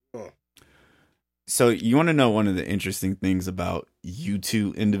So you want to know one of the interesting things about you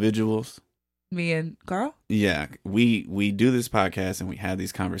two individuals? Me and Carl? Yeah, we do this podcast and we have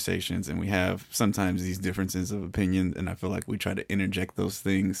these conversations and we have sometimes these differences of opinion, and I feel like we try to interject those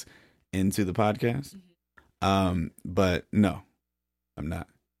things into the podcast. But no, I'm not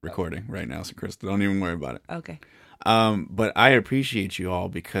recording right now, so Crystal, don't even worry about it. Okay. But I appreciate you all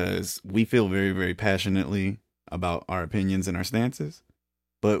because we feel very, very passionately about our opinions and our stances,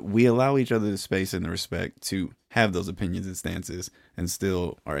 but we allow each other the space and the respect to have those opinions and stances and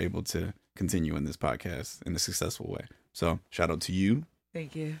still are able to continue in this podcast in a successful way. So shout out to you.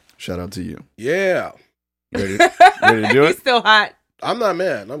 Thank you. Shout out to you. Yeah. Ready to do He's it? still hot. I'm not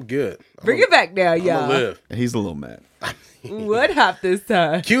mad. I'm good. Bring it back now, I'm y'all. live. He's a little mad. What hot this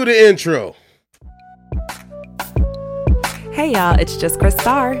time? Cue the intro. Hey, y'all. It's just Chris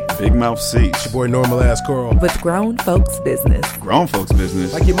Starr Big Mouth Seats. Boy, normal ass Carl. with Grown Folks Business. Grown folks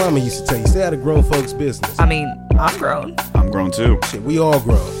business. Like your mama used to tell you, stay out of grown folks' business. I mean, I'm grown. I'm grown too. Shit, we all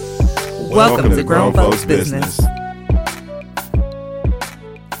grown. Welcome to Grown Folks Business.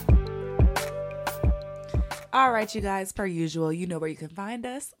 All right, you guys, per usual, you know where you can find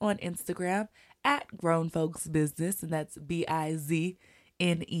us on Instagram at Grown Folks Business, and that's BIZNESS.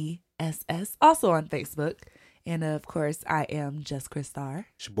 Also on Facebook. And of course, I am just Chris Starr.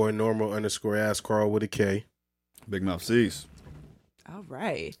 It's your boy normal underscore ass Carl with a K. Big Mouth Seats. All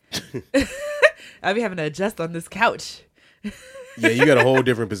right. I'll be having to adjust on this couch. Yeah, you got a whole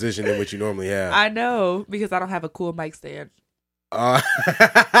different position than what you normally have. I know, because I don't have a cool mic stand.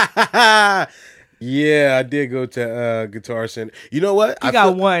 Yeah, I did go to Guitar Center. You know what? You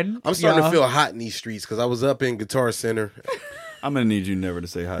got one. I'm starting y'all. to feel hot in these streets because I was up in Guitar Center. I'm going to need you never to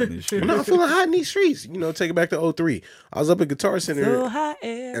say hot in these streets. No, I'm feeling hot in these streets. You know, take it back to 03. I was up at Guitar Center. So hot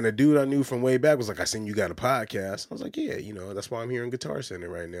air. And a dude I knew from way back was like, I seen you got a podcast. I was like, yeah, you know, that's why I'm here in Guitar Center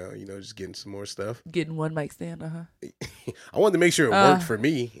right now. You know, just getting some more stuff. Getting one mic stand, I wanted to make sure it worked for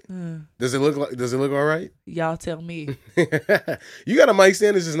me. Does it look all right? Y'all tell me. You got a mic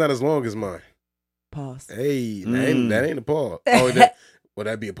stand that's just not as long as mine. Pause. Hey, that ain't a pause. Well,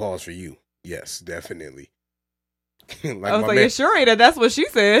 that'd be a pause for you. Yes, definitely. I was like, it sure ain't. That's what she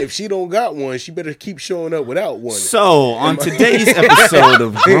said. If she don't got one, she better keep showing up without one. So, on today's episode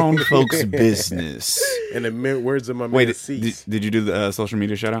of Grown Folks Business. In the words of my man, Wait, did you do the social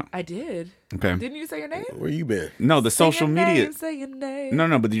media shout out? I did. Okay. Didn't you say your name? Where you been? No, the Say social your media. Name, say your name.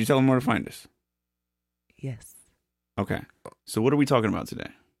 No, but did you tell them where to find us? Yes. Okay. So, what are we talking about today?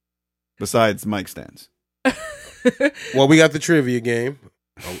 Besides mic stands. Well, we got the trivia game.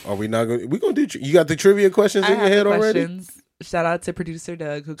 Are we not going? We gonna do? You got the trivia questions in your head already? Shout out to producer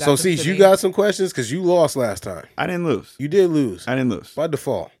Doug who got. So, them see, to you me. got some questions because you lost last time. I didn't lose. You did lose I didn't lose. by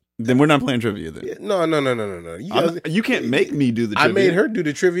default. Then we're not playing trivia then. Yeah, no. You can't make me do the I trivia. made her do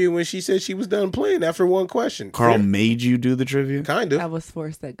the trivia when she said she was done playing after one question. Carl Fair. made you do the trivia? Kind I of. was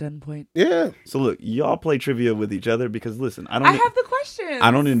forced at gunpoint. Yeah. So look, y'all play trivia with each other because listen, I I have the questions.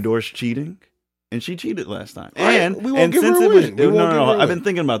 don't endorse cheating. And she cheated last time. Right, And we won't give since her a it was win. We won't give her a I've win. been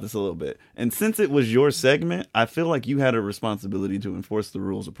thinking about this a little bit. And since it was your segment, I feel like you had a responsibility to enforce the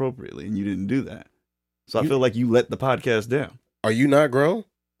rules appropriately, and you didn't do that. So I feel like you let the podcast down. Are you not grown?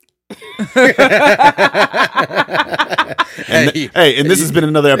 And this has been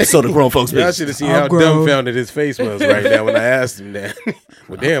another episode of Grown Folks Y'all Business. should have seen I'm how grown. dumbfounded his face was right now when I asked him that.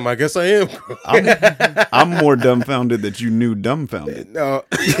 Well, damn, I guess I am. I'm more dumbfounded that you knew dumbfounded. No.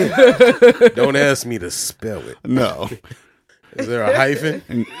 Don't ask me to spell it. No, Is there a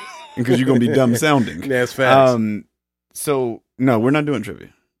hyphen? because you're gonna be dumb sounding. That's facts. So no, we're not doing trivia.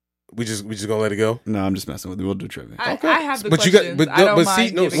 We just gonna let it go. No, I'm just messing with you. We'll do trivia. I Okay. have the But you got- questions. but I don't but mind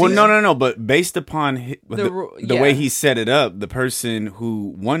see, no, giving Well, you- no. But based upon the yeah. way he set it up, the person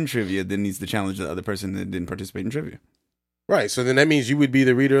who won trivia then needs to challenge the other person that didn't participate in trivia. Right. So then that means you would be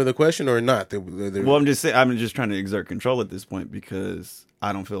the reader of the question or not? Well, I'm just trying to exert control at this point because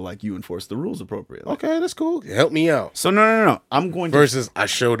I don't feel like you enforce the rules appropriately. Okay, that's cool. Help me out. So no. I'm going to Versus I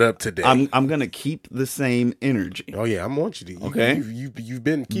showed up today. I'm going to keep the same energy. Oh yeah, I want you to. Okay. You've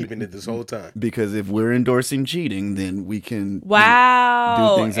been keeping it this whole time. Because if we're endorsing cheating, then we can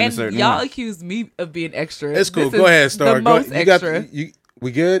Wow. do things in a and certain y'all way. accuse me of being extra. It's cool. This Go is ahead, Star. The most you got extra. we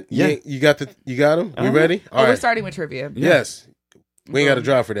good? Yeah. You got them? We Uh-huh. ready? All We're right. starting with trivia. Yes. We ain't got a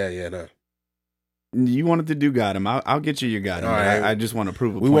drop for that yet, huh? You wanted to do got him. I'll get you your got him. All right. I just want to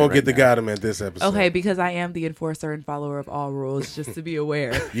prove a We point won't right get the now. got him at this episode. Okay, because I am the enforcer and follower of all rules, just to be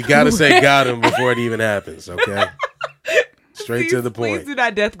aware. You got to say got him before it even happens, okay? Straight to the point. Please do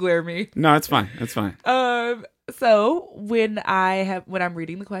not death glare me. No, it's fine. It's fine. So when I'm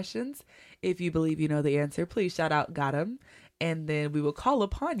reading the questions, if you believe you know the answer, please shout out "got him," and then we will call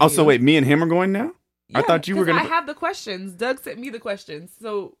upon you. Oh, so wait, me and him are going now? I thought you were 'cause gonna. I have the questions. Doug sent me the questions,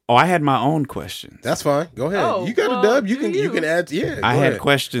 so Oh, I had my own questions. That's fine. Go ahead. Oh, You got well, a dub. You do can you? you can add. Yeah. I go had ahead.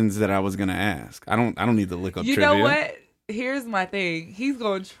 questions that I was gonna ask. I don't need to look up you trivia. know what? Here's my thing. He's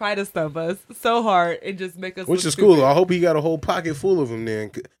going to try to stump us so hard and just make us. Which look is cool. stupid. I hope he got a whole pocket full of them.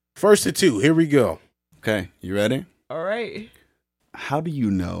 Then first to two. Here we go. Okay, you ready? All right. How do you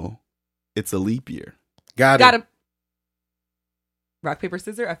know it's a leap year? Got Got it. him. Rock, paper,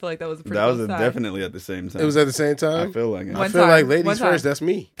 scissors. I feel like that was a pretty That was close tie. definitely at the same time. It was at the same time. I feel like it. I One feel time. like One ladies time. first. That's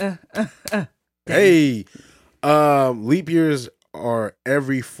me. Dang. Hey, leap years are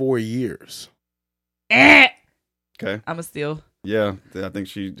every 4 years. Eh. Okay. I'm a steal. Yeah, I think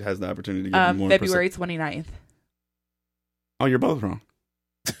she has the opportunity to give more. February 29th. Oh, you're both wrong.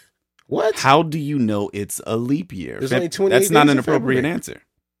 What? How do you know it's a leap year? There's only 28 That's not days an in appropriate February. answer.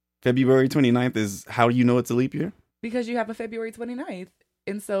 February 29th is how you know it's a leap year? Because you have a February 29th.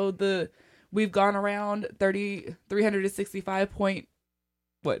 And so we've gone around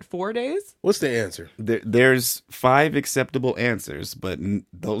 365.4 days? What's the answer? There's 5 acceptable answers, but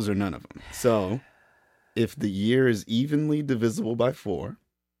those are none of them. So, if the year is evenly divisible by 4,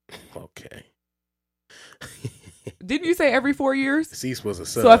 Okay. Didn't you say every 4 years? Cease was a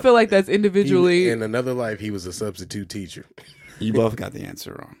sub. So I feel like that's individually. In another life, he was a substitute teacher. you both got the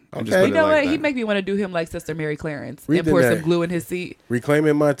answer wrong. I just Okay. put You it know like what? that. He'd make me want to do him like Sister Mary Clarence Read and the pour some name. glue in his seat.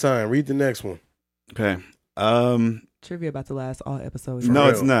 Reclaiming my time. Read the next one. Okay. Trivia about to last all episodes. No, real.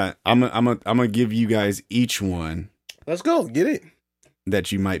 it's not. I'm gonna give you guys each one Let's go. Get it.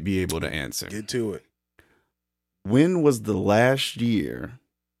 that you might be able to answer. Get to it. When was the last year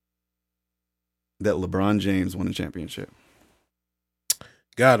that LeBron James won a championship?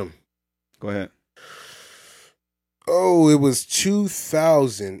 Got him. Go ahead. Oh, it was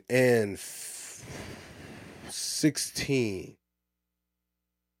 2016.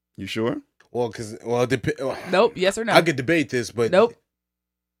 You sure? Well, Nope. Yes or no? I could debate this, but Nope.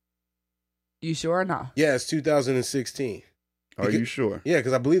 You sure or not? Yeah, it's 2016. Are you sure? Yeah,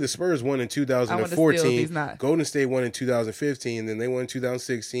 because I believe the Spurs won in I want to steal if 2014. he's not. Golden State won in 2015, then they won in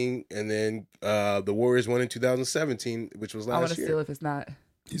 2016, and then the Warriors won in 2017, which was I want last to year. steal if it's not.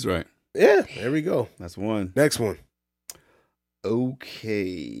 He's right. Yeah, there we go. That's one. Next one.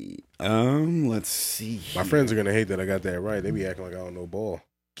 Okay. Let's see. My friends are gonna hate that I got that right. They be acting like I don't know ball.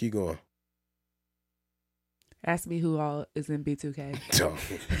 Keep going. Ask me who all is in B2K. So,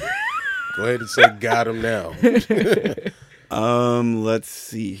 go ahead and say got him now. Let's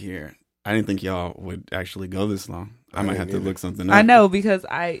see here. I didn't think y'all would actually go this long. I might have to look something up. I know because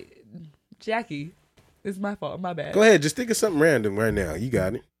Jackie, it's my fault. My bad. Go ahead, just think of something random right now. You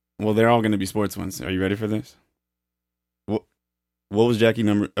got it. Well, they're all going to be sports ones. Are you ready for this? What was Jackie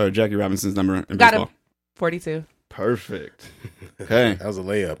Robinson's number in Got baseball? him. 42. Perfect. Okay. That was a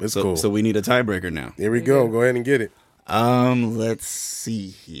layup. It's so, cool. So we need a tiebreaker now. Here we go. Go ahead and get it. Let's see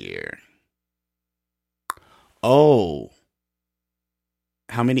here. Oh.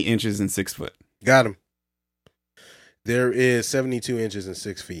 How many inches in 6 foot? Got him. There is 72 inches and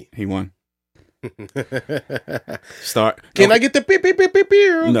 6 feet. He won. Start. Can I get the beep, beep, beep, beep,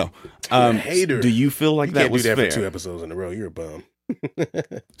 beep? No. Hater. Do you feel like You that can't was do that fair? for 2 episodes in a row. You're a bum.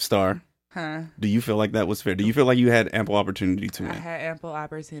 Star. Huh? Do you feel like that was fair? Do you feel like you had ample opportunity to I win? had ample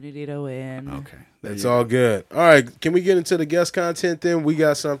opportunity to win. Okay. there That's you all go. good. All right. Can we get into the guest content then? We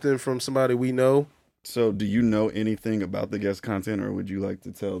got something from somebody we know. So, do you know anything about the guest content, or would you like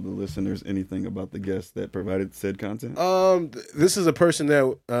to tell the listeners anything about the guest that provided said content? This is a person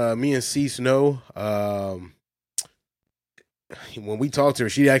that me and Cease know. When we talked to her,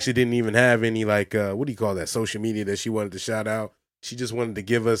 she actually didn't even have any what do you call that, social media that she wanted to shout out. She just wanted to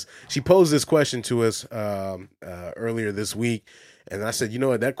give us. She posed this question to us earlier this week, and I said, you know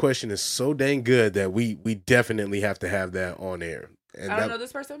what, that question is so dang good that we definitely have to have that on air. And I don't know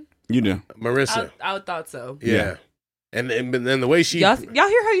this person. You do. Marissa. I thought so. Yeah. And then the way she Y'all hear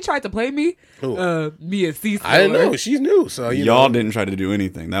how you tried to play me? Who? Me and Cecil. I didn't know. She's new, so Y'all didn't try to do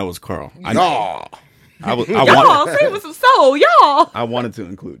anything. That was Carl. No. Y'all, say with some soul, y'all. I wanted to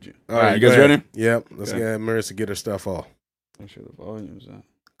include you. All right, you guys go ahead. ready? Yep. Let's Okay. get Marissa get her stuff off. Make sure the volume's up.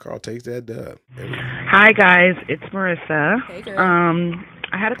 Carl takes that dub. There we go. Hi guys, it's Marissa. Hey, girl.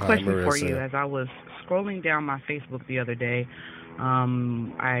 I had a Hi, question for Marissa. you. As I was scrolling down my Facebook the other day,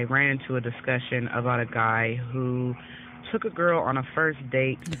 I ran into a discussion about a guy who took a girl on a first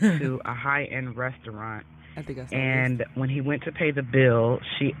date to a high-end restaurant, I think I saw and when he went to pay the bill,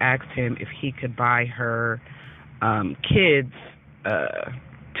 she asked him if he could buy her kids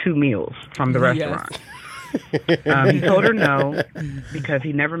 2 meals from the Yes. restaurant. He told her no because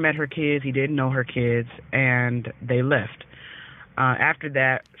he never met her kids, he didn't know her kids, and they left. After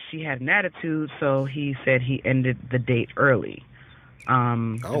that, she had an attitude, so he said he ended the date early.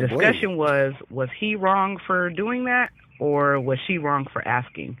 The discussion was he wrong for doing that, or was she wrong for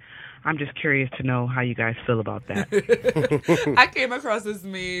asking? I'm just curious to know how you guys feel about that. I came across this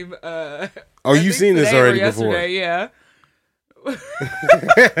meme. Oh, you've seen this already before? Yeah.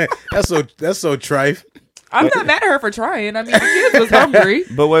 That's so trite. I'm not mad at her for trying. I mean, the kid was hungry.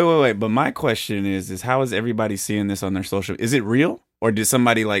 But wait. But my question is how is everybody seeing this on their social? Is it real, or did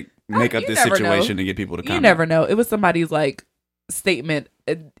somebody like make up this situation to get people to comment? You never know. It was somebody's like statement,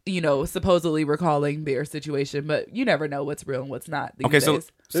 supposedly recalling their situation, but you never know what's real and what's not these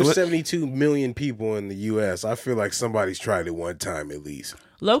days. So there's 72 million people in the U.S. I feel like somebody's tried it one time at least.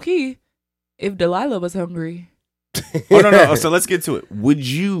 Low key, if Delilah was hungry. No. So let's get to it. Would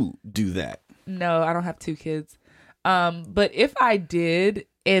you do that? No, I don't have 2 kids. But if I did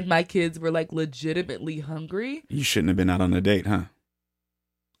and my kids were like legitimately hungry. You shouldn't have been out on a date, huh?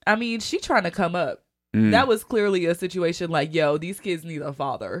 I mean, she trying to come up. That was clearly a situation like, yo, these kids need a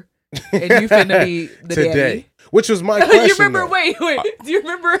father. And you finna be the today. daddy. Which was my question. You remember, wait. Do you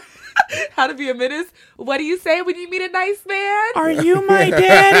remember How to Be a Menace? What do you say when you meet a nice man? Are you my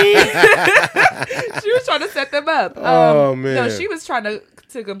daddy? She was trying to set them up. Oh, man. No, she was trying to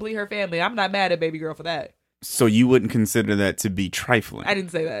complete her family. I'm not mad at baby girl for that. So you wouldn't consider that to be trifling? I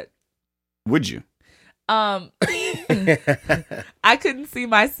didn't say that. Would you? I couldn't see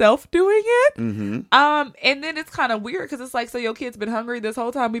myself doing it. Mm-hmm. And then it's kind of weird because it's like, so your kid's been hungry this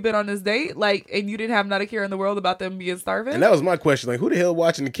whole time we've been on this date, like, and you didn't have not a care in the world about them being starving. And that was my question, like, who the hell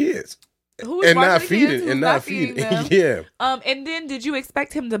watching the kids? Who's and watching not the feeding kids? Who's and not not feeding feeding. them? Yeah. And then did you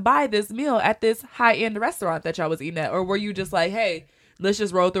expect him to buy this meal at this high-end restaurant that y'all was eating at, or were you just like, hey, let's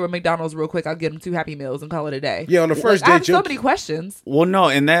just roll through a McDonald's real quick, I'll get him 2 Happy Meals and call it a day? Yeah, on the first date, I have so many questions. Well, no,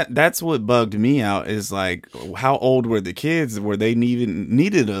 and that's what bugged me out is like, how old were the kids where they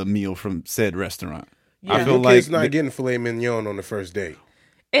needed a meal from said restaurant? Yeah. I feel Your like kid's not getting filet mignon on the first date.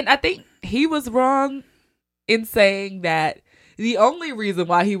 And I think he was wrong in saying that the only reason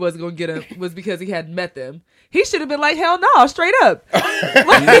why he wasn't going to get him was because he hadn't met them. He should have been like, hell no, straight up.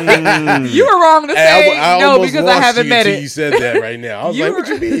 You were wrong to say no because I haven't met it. You said that right now. I was like, what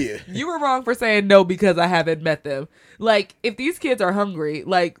you mean? You were wrong for saying no because I haven't met them. Like, if these kids are hungry,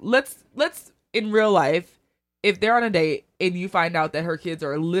 like, let's in real life, if they're on a date and you find out that her kids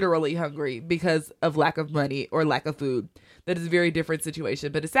are literally hungry because of lack of money or lack of food, that is a very different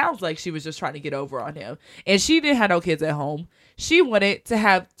situation. But it sounds like she was just trying to get over on him. And she didn't have no kids at home. She wanted to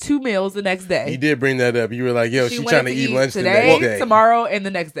have 2 meals the next day. You did bring that up. You were like, yo, she's trying to eat lunch today, the next day. Tomorrow, and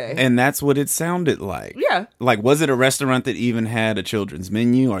the next day. And that's what it sounded like. Yeah. Like, was it a restaurant that even had a children's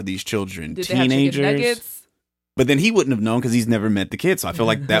menu? Are these children Did teenagers? they have chicken nuggets? But then he wouldn't have known because he's never met the kids. So I feel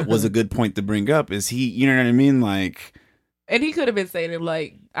like that was a good point to bring up. Is he, you know what I mean? Like, and he could have been saying it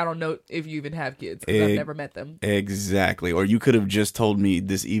like, I don't know if you even have kids because I've never met them. Exactly. Or you could have just told me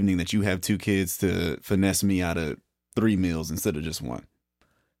this evening that you have 2 kids to finesse me out of 3 meals instead of just 1.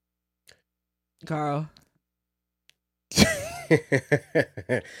 Carl.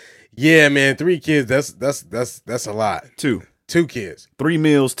 Yeah, man, 3 kids. That's a lot. 2 kids. 3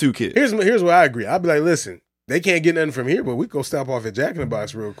 meals, 2 kids. Here's where I agree. I'd be like, listen, they can't get nothing from here, but we go stop off at Jack in the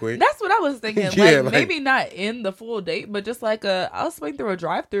Box real quick. That's what I was thinking. Yeah, like maybe not in the full date, but just like I'll swing through a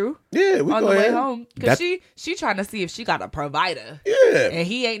drive-through. Yeah, we on go the ahead. way home because she trying to see if she got a provider. Yeah, and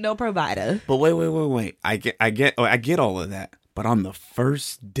he ain't no provider. But wait. I get all of that. But on the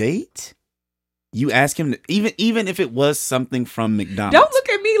first date, you ask him to, even if it was something from McDonald's. Don't look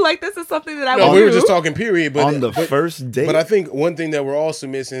at me like this is something that I no, would we do. were just talking period. But on the first date. But I think one thing that we're also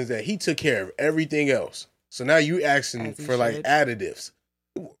missing is that he took care of everything else. So now you asking for like additives.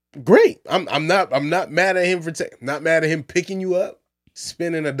 Great. I'm not mad at him not mad at him picking you up,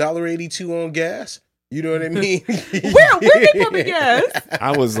 spending $1.82 on gas. You know what I mean? Where they put the gas?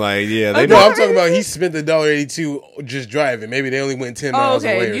 I was like, yeah, they No, I'm talking about he spent the $1.82 just driving. Maybe they only went 10 miles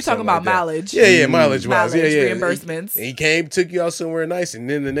away. Okay, you talking about like mileage? Yeah, mileage wise. Yeah, reimbursements. He came, took you out somewhere nice, and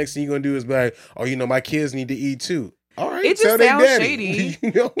then the next thing you're gonna do is be like, oh, my kids need to eat too. All right, it just sounds shady.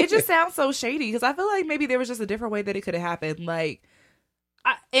 It just sounds so shady because I feel like maybe there was just a different way that it could have happened. Like,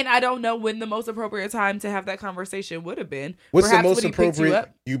 I don't know when the most appropriate time to have that conversation would have been. What's Perhaps the most when he picked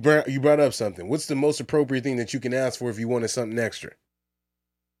appropriate? You brought up something. What's the most appropriate thing that you can ask for if you wanted something extra?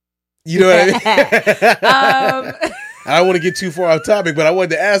 You know what I mean? I don't want to get too far off topic, but I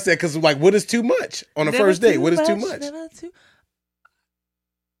wanted to ask that because, like, what is too much on a first date? What is too much?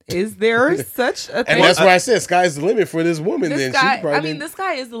 Is there such a thing? And that's why I said sky's the limit for this woman. The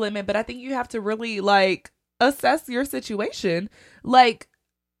sky is the limit, but I think you have to really like assess your situation. Like,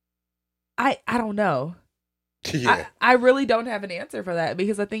 I don't know. Yeah, I really don't have an answer for that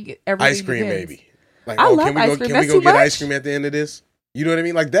because I think everything ice cream depends. maybe. Like, I love can we ice go? cream. Can That's we go too get much? ice cream at the end of this? You know what I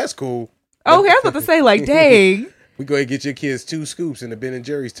mean? Like that's cool. Oh, okay, I was about to say, like, dang. We go ahead and get your kids 2 scoops in the Ben and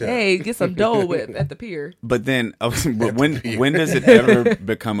Jerry's tub. Hey, get some Dole Whip at the pier. But then, but when does it ever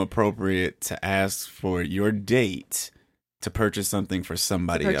become appropriate to ask for your date to purchase something for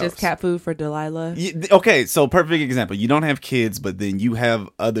somebody else? Purchase cat food for Delilah. Okay, so perfect example. You don't have kids, but then you have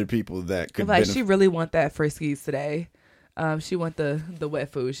other people that could Like, she really want that Friskies today. She want the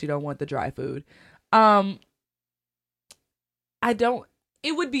wet food. She don't want the dry food. I don't.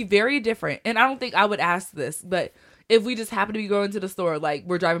 It would be very different, and I don't think I would ask this, but if we just happen to be going to the store, like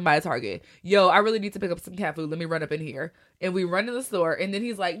we're driving by a Target, yo, I really need to pick up some cat food. Let me run up in here, and we run to the store, and then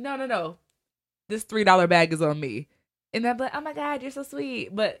he's like, no, this $3 bag is on me, and I'm like, oh my god, you're so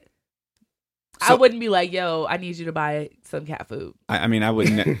sweet, but I wouldn't be like, yo, I need you to buy some cat food. I mean, I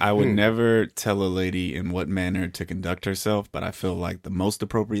would never tell a lady in what manner to conduct herself, but I feel like the most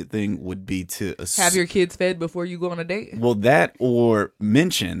appropriate thing would be to Have your kids fed before you go on a date. Well, that or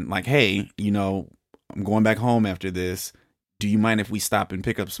mention like, hey, I'm going back home after this. Do you mind if we stop and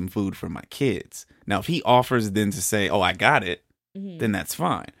pick up some food for my kids? Now, if he offers then to say, oh, I got it, then that's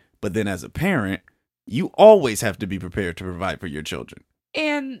fine. But then as a parent, you always have to be prepared to provide for your children.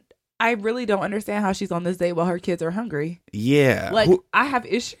 And I really don't understand how she's on this date while her kids are hungry. Yeah. Like, I have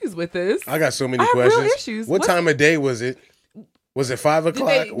issues with this. I got so many I have questions. real issues. What time of day was it? Was it 5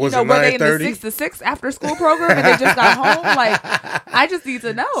 o'clock? Was it were they in the 9:30? 6 to 6 after school program and they just got home? Like, I just need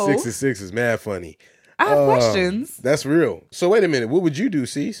to know. 6 to 6 is mad funny. I have questions. That's real. So wait a minute. What would you do,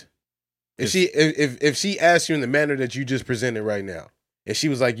 Cease? If she asked you in the manner that you just presented right now, and she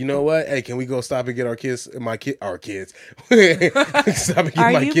was like, you know what? Hey, can we go stop and get our kids? Stop and get Are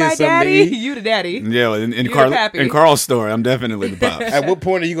my kids you something my to daddy? eat. You the daddy. Yeah, in You the pappy. Carl's story, I'm definitely the pops. At what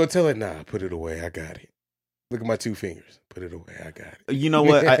point are you gonna tell her? Nah, put it away. I got it. Look at my 2 fingers. Put it away. I got it. You know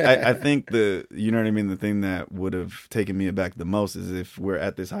what? I think you know what I mean? The thing that would have taken me aback the most is if we're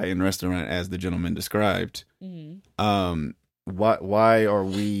at this high-end restaurant as the gentleman described. Why are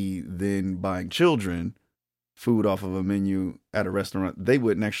we then buying children food off of a menu at a restaurant they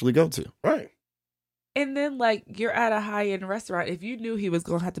wouldn't actually go to? Right. And then, like, you're at a high-end restaurant. If you knew he was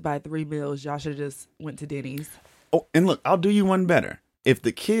going to have to buy 3 meals, y'all should have just went to Denny's. Oh, and look, I'll do you one better. If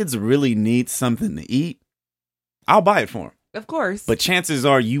the kids really need something to eat, I'll buy it for them. Of course. But chances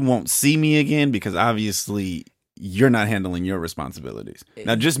are you won't see me again because obviously you're not handling your responsibilities.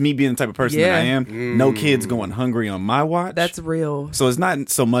 Now, just me being the type of person that I am, no kids going hungry on my watch. That's real. So it's not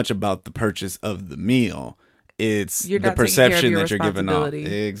so much about the purchase of the meal. It's You're the not taking care of perception your that you're giving off.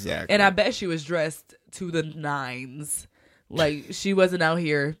 responsibility. Exactly. And I bet she was dressed to the nines. Like, she wasn't out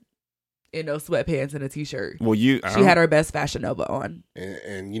here in no sweatpants and a t-shirt. Well, She had her best Fashion Nova on.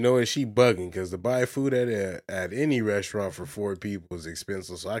 And you know what? She bugging because to buy food at any restaurant for 4 people is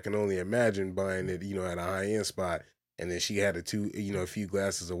expensive. So I can only imagine buying it, at a high end spot. And then she had a few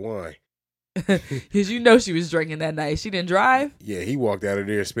glasses of wine. Because she was drinking that night. She didn't drive. Yeah, he walked out of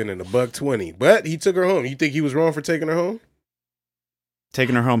there spending $120, but he took her home. You think he was wrong for taking her home?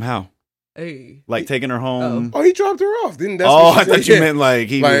 Taking her home how? Hey. Like taking her home? Oh, he dropped her off. Didn't that's Oh, what she I thought said. you meant like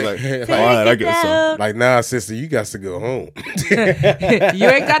he was like, Take all right, I get some. Like, nah, sister, you got to go home. You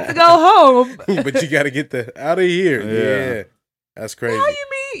ain't got to go home. But you got to get out of here. Yeah. Yeah. That's crazy. How you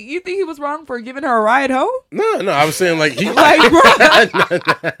mean? You think he was wrong for giving her a ride home? No, I was saying like, Like, bro.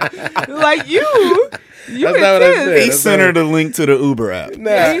 Like, you That's not what I insist. said. He That's sent not- her the link to the Uber app. Nah.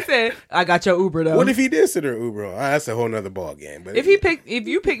 Yeah, he said, I got your Uber though. What if he did sit her Uber on? That's a whole nother ball game. But if you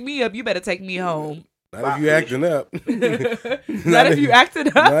pick me up, you better take me home. not if you acting up. Not if you acting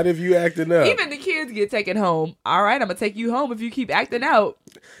up. Not if you acting up. Even the kids get taken home. All right, I'm gonna take you home if you keep acting out.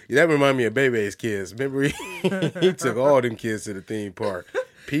 That remind me of Bebe's kids. Remember, he took all them kids to the theme park.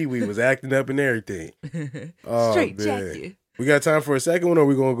 Pee Wee was acting up and everything. Oh, Straight man. jack you. We got time for a second one, or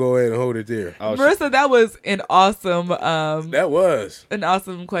we gonna go ahead and hold it there? Oh, Marissa, that was an awesome That was. an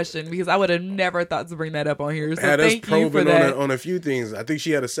awesome question because I would have never thought to bring that up on here. So Had us thank you for probing that. on a few things. I think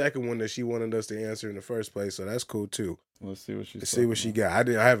she had a second one that she wanted us to answer in the first place, so that's cool too. Let's see what Let's see what she got.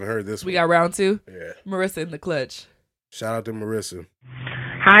 I haven't heard this We one. got round 2. Yeah. Marissa in the clutch. Shout out to Marissa.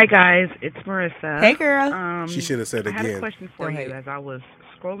 Hi guys, it's Marissa. Hey, girl. She should have said I had again. a question for Don't you hate. as I was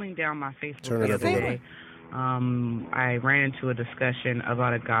scrolling down my Facebook Turn it the up a other little. day. I ran into a discussion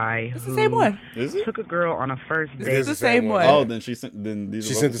about a guy It's who the same one. Is it? took a girl on a first This It date. is the same one. Oh, then she sent. Then these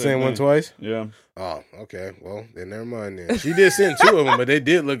She are sent both the same one thing? twice? Yeah. Oh, okay. Well, then never mind then. She did send 2 of them, but they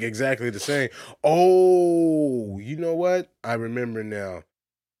did look exactly the same. Oh, you know what? I remember now.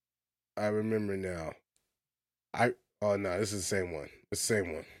 Oh no, this is the same one. It's the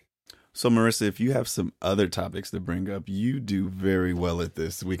same one. So, Marissa, if you have some other topics to bring up, you do very well at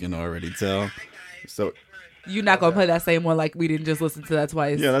this. We can already tell. So, You're not going to play that same one like we didn't just listen to that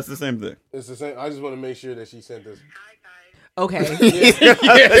twice. yeah, that's the same thing. It's the same. I just want to make sure that she sent this. Okay.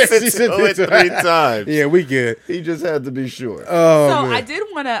 She sent it 3 times. Yeah, we good. He just had to be sure. Oh, So man. I did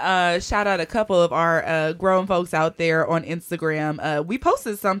want to shout out a couple of our grown folks out there on Instagram. We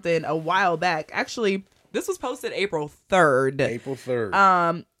posted something a while back. Actually, this was posted April 3rd. April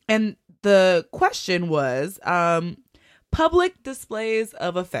 3rd. And the question was public displays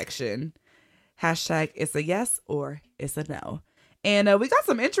of affection. Hashtag it's a yes or it's a no. And we got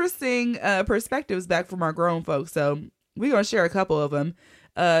some interesting perspectives back from our grown folks. So we're going to share a couple of them.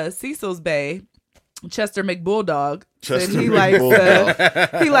 Cecil's Bay, Chester McBulldog, said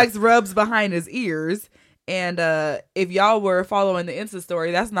he likes rubs behind his ears. And if y'all were following the Insta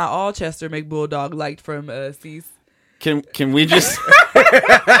story, that's not all Chester McBulldog liked from Cease. Can we just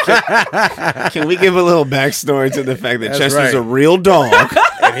can we give a little backstory to the fact that That's Chester's right. a real dog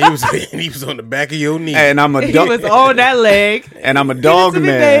and he was on the back of your knee. and I'm a He dog was on that leg. and I'm a Give it dog to me,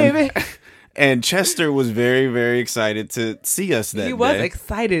 man. baby. And Chester was very, very excited to see us that He was day.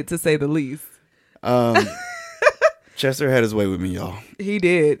 excited, to say the least. Chester had his way with me, y'all. He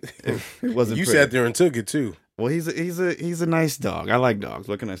did. It wasn't You pretty. sat there and took it too. Well, he's a nice dog. I like dogs.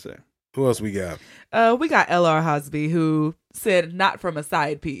 What can I say? Who else we got? We got L.R. Hosby, who said not from a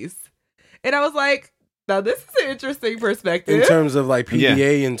side piece. And I was like, now this is an interesting perspective. In terms of like Yeah.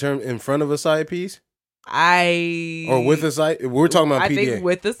 PDA in front of a side piece or with a side. We're talking about I PDA. think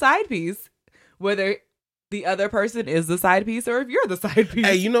with the side piece, whether the other person is the side piece or if you're the side piece.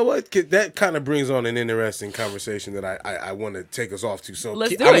 Hey, you know what? That kind of brings on an interesting conversation that I want to take us off to. So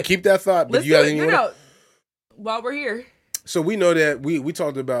Let's do I'm gonna it. keep that thought. But Let's you do got it. anyone? While we're here. So we know that we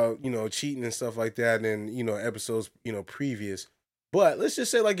talked about, cheating and stuff like that and, episodes, previous. But let's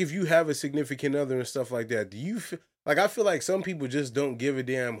just say, like, if you have a significant other and stuff like that, do you feel like, I feel like some people just don't give a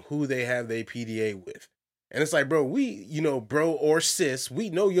damn who they have their PDA with. And it's like, bro, bro or sis, we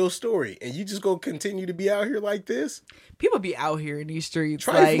know your story. And you just gonna continue to be out here like this? People be out here in these streets.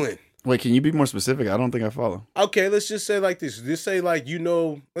 Trifling. Like, Wait, can you be more specific? I don't think I follow. Okay, let's just say like this. Just say like,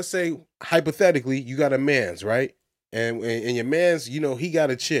 let's say hypothetically, you got a man's, right? And your man's, he got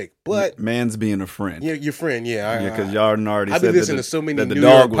a chick. But Man's being a friend. yeah, your friend, yeah. Because y'all already I've said been listening that to so many that the New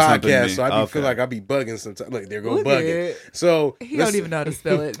dog York was humping podcasts, me. so I Okay. feel like I be bugging sometimes. Look, they're going look bugging. at it. So He don't even know how to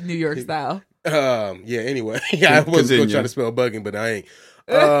spell it New York style. Yeah. Anyway, yeah, I was gonna Continue. try to spell bugging, but I ain't.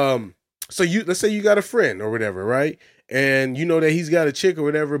 So let's say you got a friend or whatever, right? And you know that he's got a chick or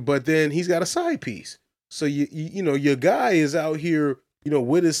whatever, but then he's got a side piece. So your guy is out here,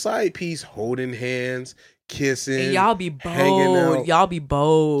 with his side piece, holding hands, kissing. And y'all be hanging out. bold. Y'all be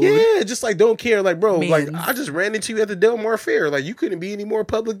bold. Yeah, just like don't care. Like, bro, like Men's. I just ran into you at the Del Mar Fair. Like, you couldn't be any more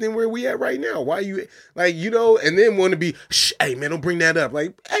public than where we at right now. Why you like, and then want to be, shh, hey man, don't bring that up.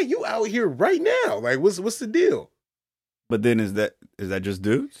 Like, hey, you out here right now. Like, what's the deal? But then is that just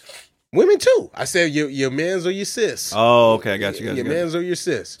dudes? Women too. I said your man's or your sis. Oh, okay, I got you. Your man's or your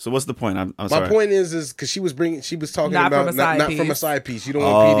sis. So what's the point? I'm My sorry. point is because she was talking Not about from a side not from a piece. side piece. You don't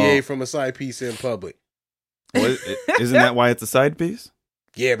want Oh. PDA from a side piece in public. Well, isn't that why it's a side piece?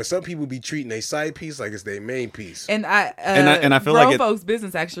 Yeah, but some people be treating a side piece like it's their main piece. And I feel Grown like folks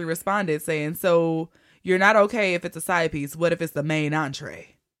business actually responded saying, so you're not okay if it's a side piece. What if it's the main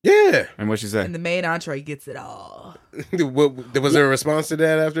entree? Yeah. And what she say? And the main entree gets it all. Was there a response to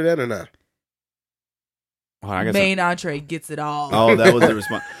that after that or not? Oh, I guess Main entree gets it all. oh, that was the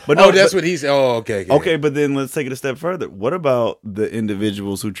response. But Oh, that's what he's. Oh, okay. Okay, but then let's take it a step further. What about the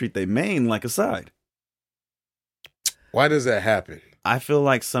individuals who treat their main like a side? Why does that happen? I feel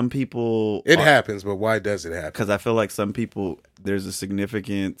like some people It happens, but why does it happen? because I feel like some people there's a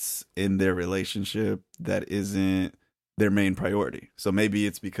significance in their relationship that isn't their main priority. So maybe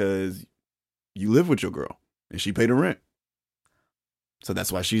it's because you live with your girl and she paid the rent. So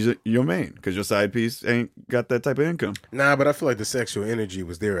that's why she's your main, because your side piece ain't got that type of income. Nah, but I feel like the sexual energy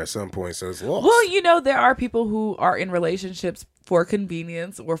was there at some point, so it's lost. Well, there are people who are in relationships for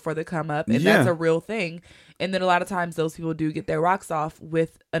convenience or for the come up, and that's Yeah. a real thing. And then a lot of times those people do get their rocks off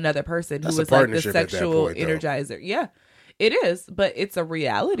with another person That's who a is like the partnership at that sexual point, though. energizer. Yeah, it is, but it's a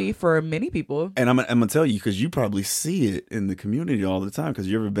reality for many people. And I'm gonna tell you, because you probably see it in the community all the time. Because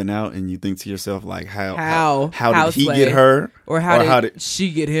you ever been out and you think to yourself like, how did he Houseplay. get her, Or how did did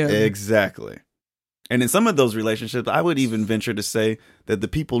she get him? exactly? And in some of those relationships, I would even venture to say that the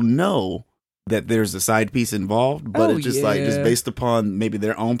people know that there's a side piece involved, but Oh, it's just yeah. based upon maybe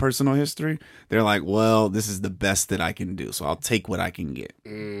their own personal history. They're like, well, this is the best that I can do, so I'll take what I can get.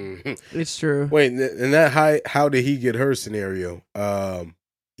 Mhm. It's true. Wait, and that how did he get her scenario?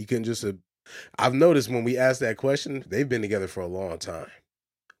 He couldn't just. I've noticed when we ask that question, they've been together for a long time.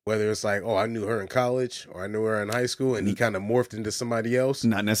 Whether it's like, oh, I knew her in college or I knew her in high school, and he kind of morphed into somebody else.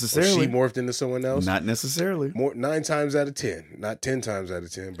 Not Or necessarily. she morphed into someone else. Not necessarily. 9 times out of 10, not 10 times out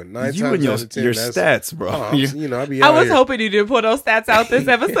of 10, but 9 You times and out of 10. your that's, stats, bro. Oh, I'll be I out was here. hoping you didn't pull those stats out this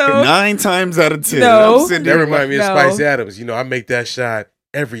episode. 9 times out of 10. No. I'm sitting That here remind me of No. Spice Adams. I make that shot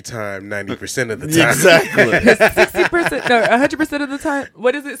every time, 90% of the time. Exactly. 60%, no, 100% of the time.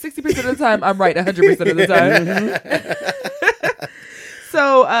 What is it? 60% of the time, I'm right 100% of the time.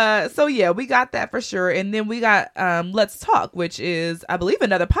 So yeah, we got that for sure. And then we got Let's Talk, which is, I believe,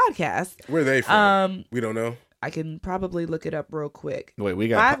 another podcast. Where are they from? We don't know. I can probably look it up real quick. Wait, we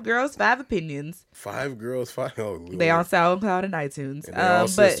got 5 girls, 5 opinions. 5 girls, 5. Oh, Lord. They on SoundCloud and iTunes. And they're all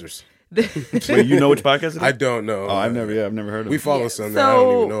sisters. Wait, you know which podcast it is? I don't know. Oh, I've never heard of We it. follow Yeah, some that I don't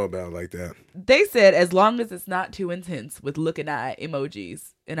so- even know about like that. They said as long as it's not too intense with looking eye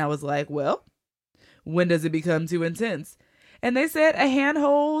emojis. And I was like, well, when does it become too intense? And they said a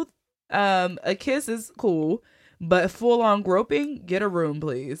handhold, a kiss is cool, but full on groping, get a room,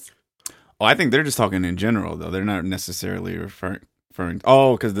 please. Oh, I think they're just talking in general, though. They're not necessarily referring.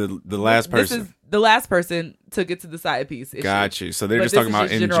 Oh, because the last person. The last person took it to the side piece issue. Got you. So they're But just this talking is about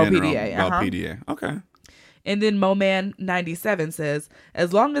just in general general PDA, about uh-huh. PDA. Okay. And then Moman97 says,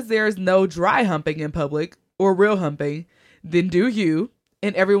 as long as there is no dry humping in public or real humping, then do you.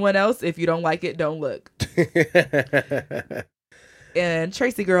 And everyone else, if you don't like it, don't look. And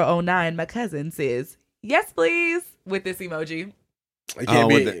Tracy Girl 09, my cousin, says, yes, please, with this emoji. I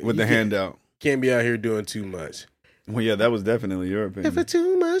can't With the handout. Can't be out here doing too much. Well, yeah, that was definitely your opinion. Never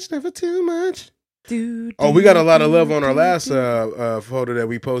too much, never too much. Do, Oh, we got a lot of do, love on our do, last do. photo that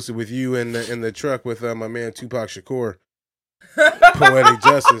we posted with you in the truck with my man Tupac Shakur. Poetic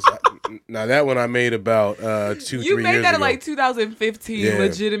Justice. Now that one I made about 2-3 You made years that ago. in like 2015, Yeah.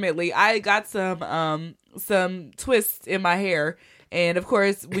 legitimately. I got some twists in my hair. And of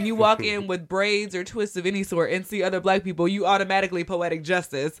course, when you walk in with braids or twists of any sort and see other black people, you automatically Poetic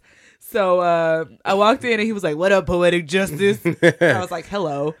Justice. So I walked in and he was like, what up, Poetic Justice? I was like,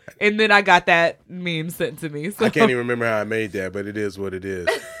 hello. And then I got that meme sent to me. So I can't even remember how I made that, but it is what it is.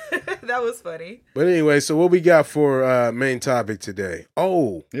 that was funny. But anyway, so what we got for main topic today?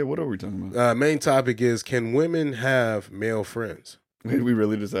 Oh, Yeah, what are we talking about? main topic is, can women have male friends? Wait, we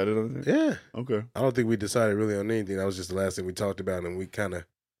really decided on that? Yeah. Okay. I don't think we decided really on anything. That was just the last thing we talked about, and we kind of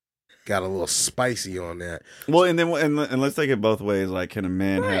got a little spicy on that. Well, and then and let's take it both ways. Like, can a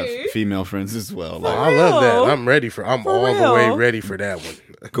man Right. have female friends as well? Oh, Like, I love real? that. I'm ready for. I'm For all the way real? ready for that one.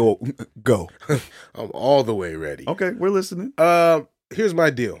 go. I'm all the way ready. Okay, we're listening. Here's my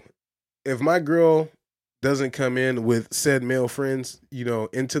deal. If my girl doesn't come in with said male friends,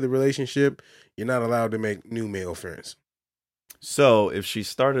 into the relationship, you're not allowed to make new male friends. So, if she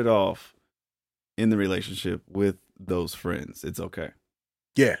started off in the relationship with those friends, it's okay.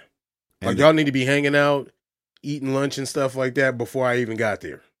 Yeah. And Like y'all need to be hanging out, eating lunch and stuff like that before I even got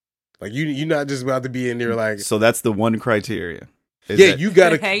there. Like you're not just about to be in there like, so that's the one criteria. Is yeah, that- you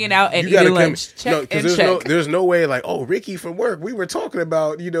gotta Hanging out and you gotta eating lunch. Check and there's check. there's no way like, oh, Ricky from work, we were talking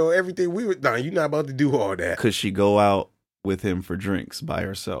about everything we were. Nah, you're not about to do all that. Could she go out with him for drinks by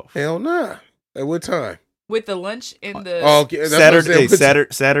herself? Hell nah. At what time? With the lunch in the... Oh, okay, that's what I'm saying.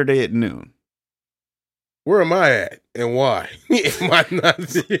 Saturday at noon. Where am I at and why? Am I not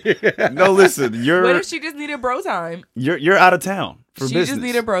there? No, listen, What you're if she just needed bro time? you're out of town for She business. just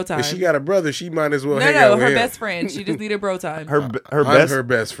needed bro time. If she got a brother, she might as well hang no, out with her him. best friend. She just needed bro time. her I'm best her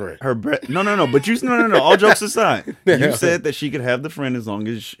best friend. no. But no. All jokes aside, Yeah. you said that she could have the friend as long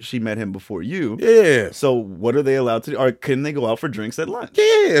as she met him before you. Yeah. So what are they allowed to do? Or can they go out for drinks at lunch?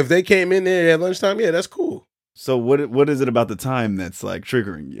 Yeah, if they came in there at lunchtime, yeah, that's cool. So what is it about the time that's like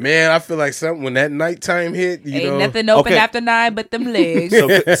triggering you? Man, I feel like something when that nighttime hit, Ain't nothing open Okay. after 9 but them legs.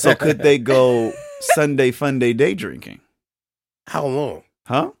 So could they go Sunday fun day drinking? How long?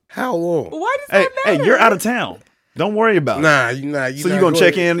 Huh? How long? Why does Hey, that matter? you're out of town. Don't worry about it. Nah, you not. So you gonna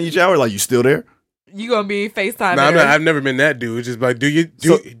check in each hour like you still there? You gonna be FaceTime? Nah, I've never been that dude. It's just like, do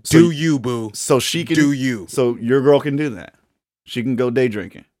So you, boo? So she can Do you? So your girl can do that. She can go day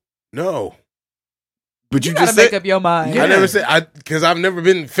drinking. No. But You you gotta just make said up your mind. Yeah. I never said because I've never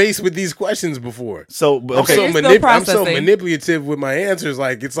been faced with these questions before. so. But I'm okay, so You're still I'm so processing. manipulative with my answers.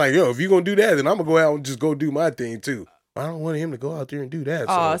 Like it's like, yo, if you gonna do that, then I'm gonna go out and just go do my thing too. I don't want him to go out there and do that.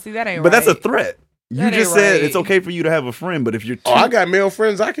 Oh, so. see that ain't but right. that's a threat. You That just ain't said right. it's okay for you to have a friend, but if you're too, Oh, I got male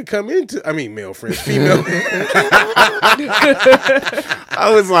friends I could come into. I mean, male friends, female.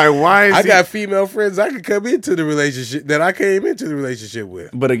 I was like, why is I he? got female friends I could come into the relationship that I came into the relationship with.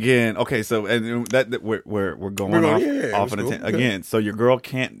 But again, okay, so and that we're going We're off going- yeah, off let's on a go. ten- again. So your girl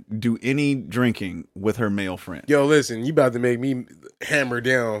can't do any drinking with her male friend. Yo, listen, you about to make me hammer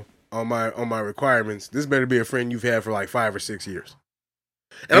down on my requirements. This better be a friend you've had for like 5 or 6 years.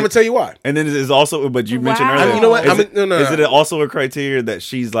 And I'm gonna tell you why. And then it is also, but you mentioned Wow. earlier, You know what? Is, it, No. is it also a criteria that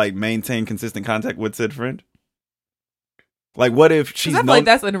she's like maintain consistent contact with said friend? Like, what if she's I feel known? like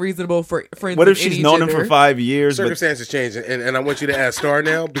that's unreasonable for friends. What if of she's any known him gender. for 5 years? But Circumstances change, and I want you to ask Star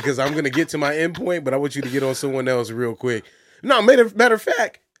now because I'm gonna get to my end point, but I want you to get on someone else real quick. No, matter of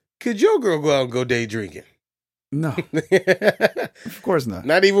fact, could your girl go out and go day drinking? no, of course not.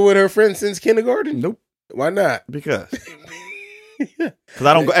 Not even with her friends since kindergarten? Nope, Why not? because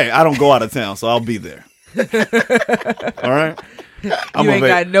I don't go. Hey, I don't go out of town, so I'll be there. All right. You ain't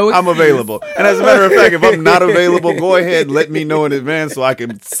got no I'm excuse. available. And as a matter of fact, if I'm not available, go ahead and let me know in advance so I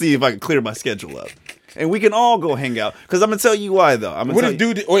can see if I can clear my schedule up. And we can all go hang out. Because I'm going to tell you why, though. What if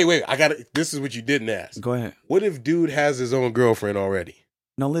dude? Wait, I got it. This is what you didn't ask. Go ahead. What if dude has his own girlfriend already?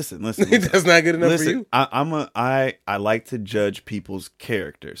 No, listen. That's not good enough for Listen, you. I like to judge people's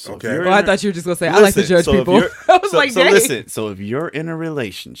characters. So if Okay. you're Well, I in a- thought you were just gonna say I like to Listen, judge so if people. you're- I was like, so dang. listen. So if you're in a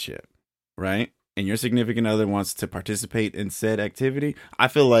relationship, right, and your significant other wants to participate in said activity, I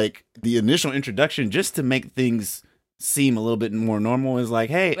feel like the initial introduction, just to make things seem a little bit more normal, is like,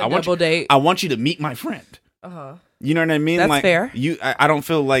 hey, A double date. I want you to meet my friend. Uh-huh. You know what I mean? That's like, fair. I don't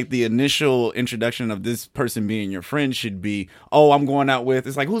feel like the initial introduction of this person being your friend should be, oh, I'm going out with.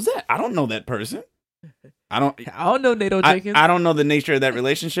 It's like, who's that? I don't know that person. I don't know NATO Jenkins. I don't know the nature of that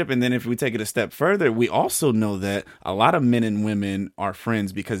relationship. And then if we take it a step further, we also know that a lot of men and women are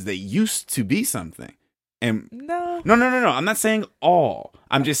friends because they used to be something. And No. no. I'm not saying all.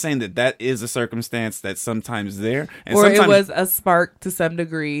 I'm just saying that is a circumstance that's sometimes there. And Or sometimes, it was a spark to some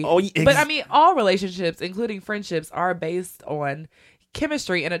degree. Oh, But I mean, all relationships, including friendships, are based on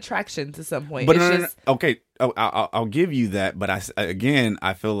chemistry and attraction to some point. But It's no. just Okay, I'll give you that. But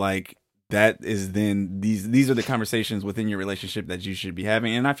I feel like that is then these are the conversations within your relationship that you should be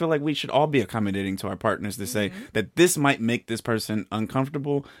having. And I feel like we should all be accommodating to our partners to say that this might make this person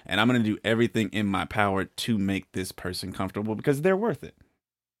uncomfortable, and I'm going to do everything in my power to make this person comfortable because they're worth it.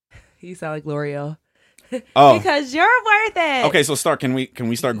 You sound like L'Oreal. Oh, Because you're worth it. okay. So can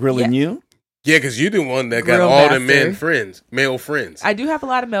we start grilling you? Yeah, because you're the one that got Grill all the master. men friends, male friends. I do have a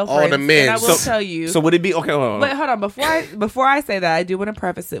lot of male All friends. the men. And I will So- tell you. So would it be okay? Hold on. But hold on, before I say that, I do want to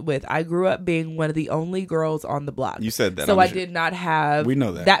preface it with I grew up being one of the only girls on the block. You said that. So I'm I sure. did not have We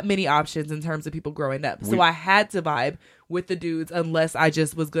know that. many options in terms of people growing up. So We- I had to vibe with the dudes unless I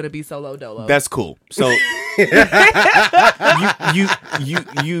just was gonna be solo dolo. That's cool. So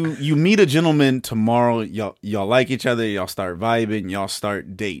you meet a gentleman tomorrow. Y'all like each other. Y'all start vibing. Y'all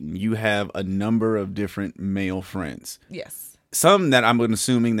start dating. You have a number of different male friends. yes. Some that I'm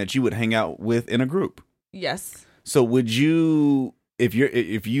assuming that you would hang out with in a group. Yes. So would you, if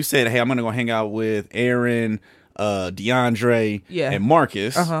you said, hey, I'm gonna go hang out with Aaron, DeAndre, Yeah. and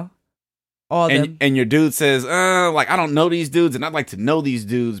Marcus, Uh-huh. All of them. and your dude says, like I don't know these dudes, and I'd like to know these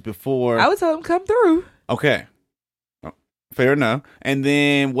dudes before. I would tell them come through. Okay. Oh, fair enough. And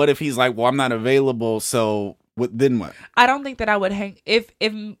then what if he's like, well, I'm not available, so then what? I don't think that I would hang if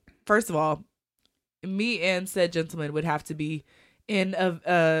first of all, me and said gentleman would have to be in A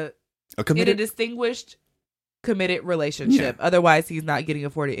in a committed? distinguished committed relationship. Otherwise he's not getting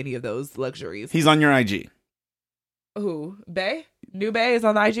afforded any of those luxuries. He's on your IG. Who? Bay? New Bay is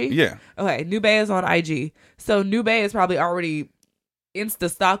on IG? Yeah. Okay, New Bay is on IG. So New Bay has probably already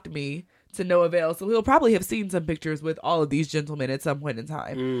insta-stalked me to no avail. So he'll probably have seen some pictures with all of these gentlemen at some point in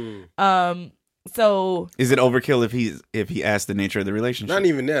time. So Is it overkill if he asks the nature of the relationship? Not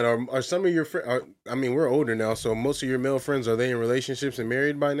even that. Are some of your friends? I mean, we're older now, so most of your male friends, are they in relationships and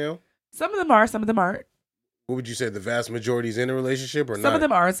married by now? some of them are, some of them aren't. What would you say? The vast majority is in a relationship or not? Some of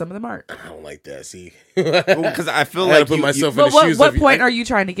them are, some of them aren't. I don't like that. See, Because I feel I gotta like put myself in But the shoes. what of you. point are you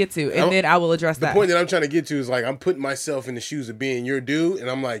trying to get to? And then I will address The that. point that I'm trying to get to is like I'm putting myself in the shoes of being your dude, and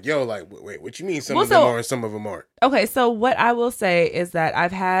I'm like, yo, like, wait, what you mean? Some Well, of them so- are, and some of them aren't. Okay, so what I will say is that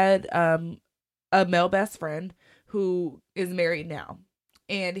I've had a male best friend who is married now,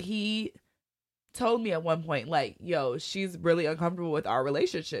 and he told me at one point, like, yo, she's really uncomfortable with our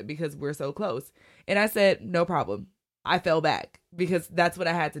relationship because we're so close. And I said, no problem. I fell back because that's what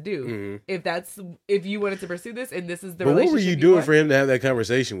I had to do. Mhm. If you wanted to pursue this and this is the But what relationship were you you doing want, for him to have that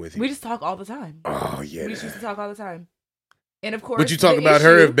conversation with you? we just talk all the time. Oh yeah, We just used to talk all the time. And of course, But you talk the about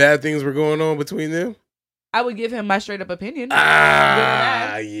her issue- if bad things were going on between them? I would give him my straight up opinion.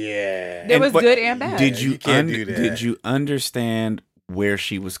 Ah, Good yeah. There was but good and bad. Did you You can't do that. Did you understand where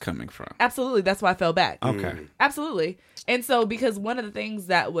she was coming from? Absolutely. That's why I fell back. Okay. Absolutely. And so, because one of the things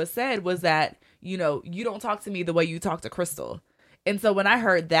that was said was that, you know, you don't talk to me the way you talk to Crystal. And so when I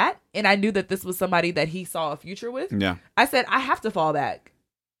heard that, and I knew that this was somebody that he saw a future with, Yeah. I said, I have to fall back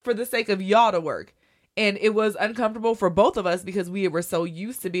for the sake of y'all to work. And it was uncomfortable for both of us because we were so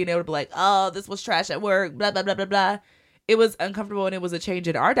used to being able to be like, oh, this was trash at work, blah, blah, blah, blah, blah. It was uncomfortable and it was a change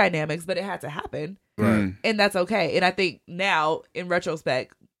in our dynamics, but it had to happen. Right. And that's okay. And I think now, in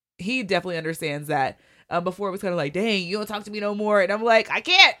retrospect, he definitely understands that. Before it was kind of like, dang, you don't talk to me no more. And I'm like, I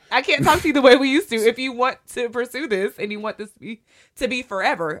can't talk to you the way we used to. If you want to pursue this and you want this to be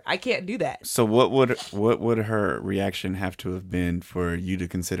forever, I can't do that. So what would her reaction have to have been for you to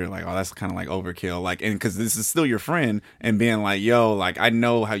consider like, oh, that's kind of like overkill, like, and because this is still your friend, and being like, yo, like, I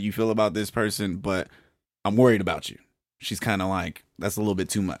know how you feel about this person, but I'm worried about you. She's kind of like, that's a little bit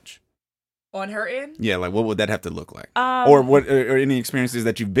too much. On her end? Yeah, like what would that have to look like? Or what? Or any experiences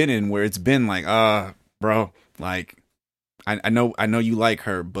that you've been in where it's been like, bro, like, I know you like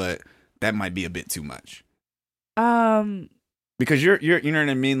her, but that might be a bit too much. Because you're you know what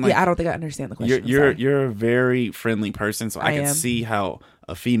I mean? Like, Yeah, I don't think I understand the question. you're a very friendly person, so I can am. see how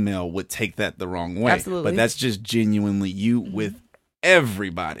a female would take that the wrong way. Absolutely. But that's just genuinely you with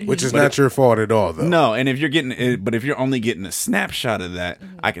everybody, Which is But not your fault at all, though. no, and if you're getting it, but if you're only getting a snapshot of that,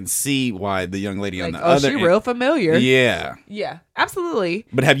 I can see why the young lady on Like, the oh, other she end, real familiar. yeah. Yeah, absolutely.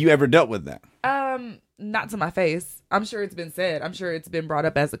 But have you ever dealt with that? Not to my face. I'm sure it's been said. I'm sure it's been brought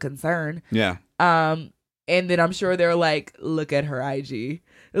up as a concern. Yeah. And then I'm sure they're like, look at her IG.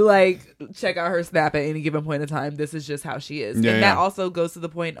 Like, check out her snap at any given point in time. This is just how she is. Yeah, and that yeah. also goes to the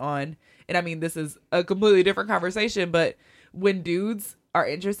point on, and I mean, this is a completely different conversation, but when dudes are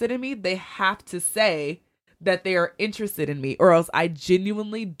interested in me, they have to say that they are interested in me, or else I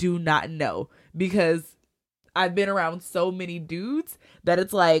genuinely do not know, because I've been around so many dudes that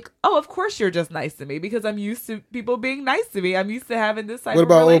it's like, oh, of course you're just nice to me, because I'm used to people being nice to me. I'm used to having this type What of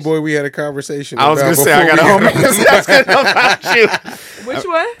about old relationship. boy we had a conversation I was about gonna say I got a before we- homie that's asking about you. Which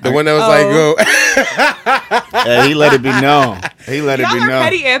one? The one that was like, go. Yeah, he let it be known. He let it Y'all be are known.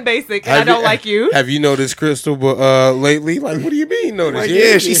 petty and basic, and I Have don't like you. Have you noticed Crystal lately? Like, what do you mean noticed? Like,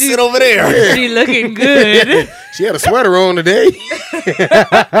 yeah, she sit over there. She looking good. She had a sweater on today.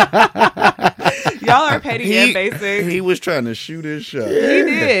 Y'all are petty and basic. He was trying to shoot his shot. He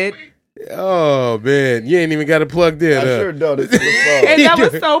did. Oh, man. You ain't even got to plug that up. don't. It's the phone. And that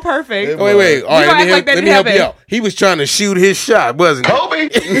was so perfect. Oh, wait. All You right, gonna let act me, like that let me didn't help you happen. out. He was trying to shoot his shot, wasn't he? Kobe.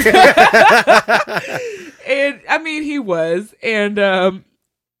 And I mean, he was. And,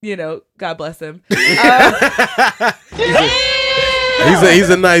 God bless him. He's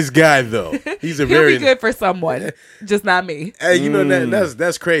a nice guy, though. He's a He'll very be good for someone, just not me. Hey, you know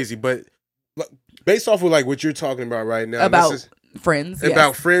that's crazy. But based off of like what you're talking about right now, About this is friends. about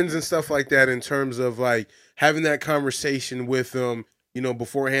Yes. friends and stuff like that. In terms of like having that conversation with them,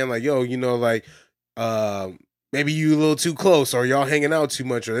 beforehand, like yo, like maybe you a little too close, or y'all hanging out too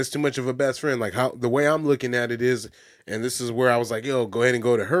much, or that's too much of a best friend. Like how the way I'm looking at it is, and this is where I was like, yo, go ahead and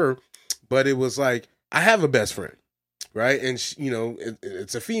go to her. But it was like I have a best friend, right? And she,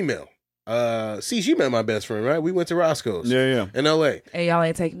 it's a female. See, she met my best friend, right? We went to Roscoe's, Yeah. in L.A. And y'all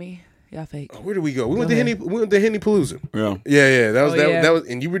ain't take me. Y'all fake. Oh, where did we go? We went ahead. to Henny Palooza. Yeah. Yeah. That was Oh, that. yeah. That was,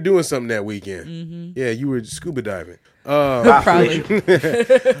 and you were doing something that weekend. Mm-hmm. Yeah, you were scuba diving. Probably.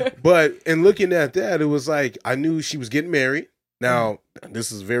 But in looking at that, it was like I knew she was getting married. Now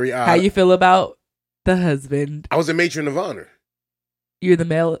this is very odd. How you feel about the husband? I was a matron of honor. You're the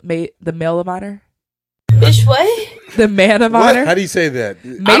male of honor? Bitch, what? The man of What? honor? How do you say that?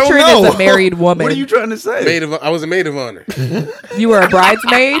 Matron know. is a married woman. What are you trying to say? I was a maid of honor. You were a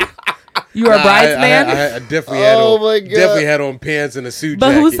bridesmaid? You were a bridesman? I definitely had Oh on. my God. Definitely had on pants and a suit. But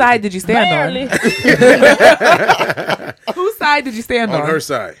jacket. whose side did you stand on? Whose side did you stand on? On her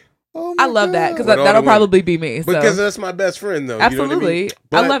side. Oh my I love that, because With all that'll the women. probably be me. So. Because that's my best friend, though. Absolutely. You know what I mean? I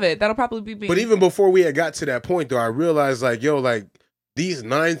But- love it. That'll probably be me. But even before we had got to that point, though, I realized, like, yo, like, these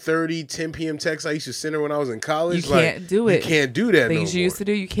 9:30, 10 p.m. texts I used to send her when I was in college. You can't do it. You can't do that things no you more. used to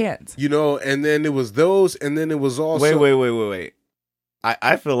do, you can't. And then it was those, and then it was also... Wait.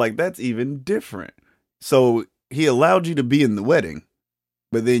 I feel like that's even different. So he allowed you to be in the wedding,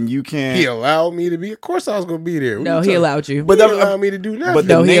 but then you can't. He allowed me to be. Of course, I was going to be there. What No, you he talking- allowed you. But he allowed me to do nothing. but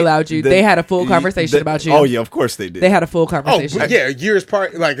No, the he na- allowed you. the- They had a full conversation about you. Oh yeah, of course they did. They had a full Oh, conversation. but yeah, years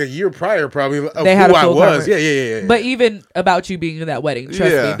prior, like a year prior, probably of They had who a I full was. conver- Yeah. But even about you being in that wedding,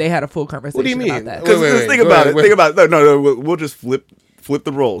 trust Yeah. me, they had a full conversation What do you mean? about that. Wait, Because think go about ahead, it. Think about it. No. We'll just flip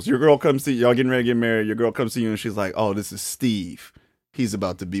the roles. Your girl comes to y'all getting ready to get married. Your girl comes to you and she's like, "Oh, this is Steve. He's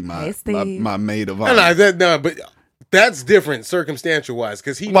about to be Hey, my Steve." my maid of No, honor." but that's different circumstantial wise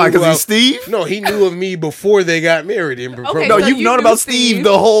because he Why? knew Because I- he's Steve. No, he knew of me before they got married. And Okay, No, so you've you known knew about Steve Steve.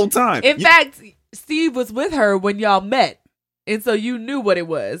 the whole time. In fact, Steve was with her when y'all met, and so you knew what it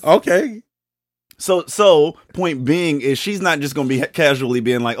was. Okay. So point being is she's not just gonna be casually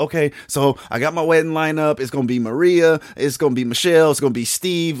being like, okay, so I got my wedding lineup. It's gonna be Maria. It's gonna be Michelle. It's gonna be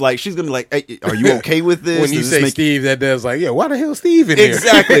Steve. Like she's gonna be like, hey, are you okay with this? When you Does this say make- Steve, that does like, yeah, why the hell Steve in here?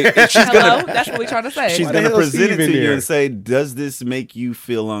 exactly, she's Hello, gonna that's what we're trying to say. she's Why the gonna hell present it Steve in to you there? and say, does this make you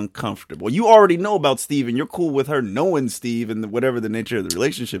feel uncomfortable? You already know about Steve, and you're cool with her knowing Steve and whatever the nature of the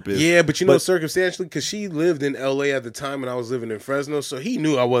relationship is. Yeah, but you know, But- circumstantially, because she lived in LA at the time and I was living in Fresno, so he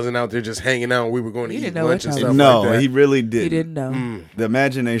knew I wasn't out there just hanging out and we were going to He eat didn't know lunch what and y'all stuff no, like that. he really did. He didn't know. The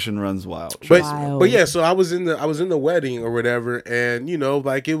imagination runs wild. But Wild. but yeah, so I was in the wedding or whatever, and you know,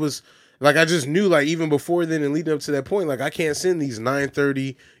 like it was like I just knew like even before then and leading up to that point, like I can't send these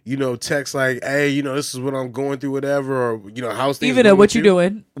 9:30, you know, texts like, hey, you know, this is what I'm going through, whatever, or you know, how's things Even going though what with you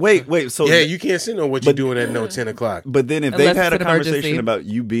doing? Wait. So Yeah, you can't send on what you're But- doing at no 10 o'clock. But then if Unless they've had a it's an conversation emergency. about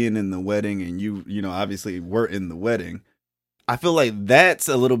you being in the wedding and you know, obviously were in the wedding, I feel like that's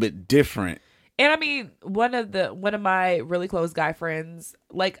a little bit different. And I mean, one of my really close guy friends,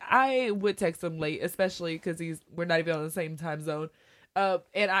 like I would text him late, especially because we're not even on the same time zone,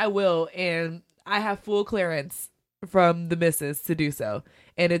 and I will, and I have full clearance from the missus to do so,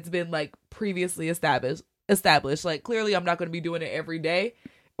 and it's been like previously established. Like clearly, I'm not going to be doing it every day,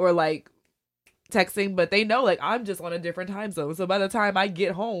 or like texting, but they know like I'm just on a different time zone. So by the time I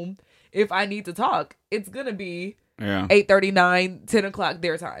get home, if I need to talk, it's gonna be Yeah. 8:39, 10 o'clock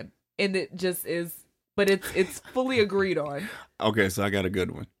their time. And it just is, but it's fully agreed on. Okay, so I got a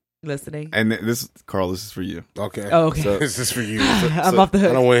good one. Listening. And this, Carl, this is for you. Okay. Oh, okay. So- This is for you. I'm so- off the I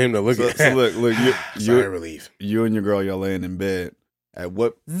hook. don't want him to look So, at so look, Sigh of you relief. and your girl, y'all laying in bed. At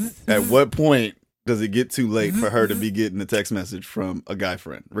what point does it get too late for her to be getting a text message from a guy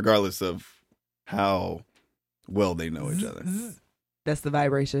friend, regardless of how well they know each other? That's the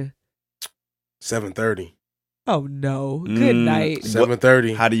vibration. 7:30. Oh no. Good Mm. night.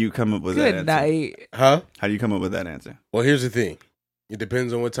 7:30. How do you come up with that Good answer? night. Huh? How do you come up with that answer? Well, here's the thing. It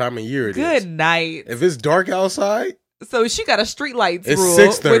depends on what time of year it is. Good night. If it's dark outside, So she got a street lights It's rule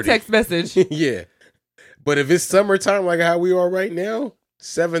 6:30. with text message. yeah. But if it's summertime like how we are right now,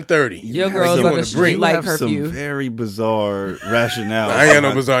 7:30. Your You girl's have on on a the street brink. light have curfew. some very bizarre rationale. I ain't got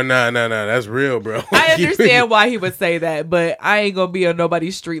no bizarre. Nah. That's real, bro. I understand why he would say that, but I ain't gonna be on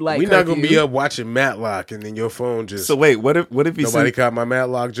nobody's street light We're curfew. not gonna be up watching Matlock and then your phone just. So wait, what if he nobody sent, caught my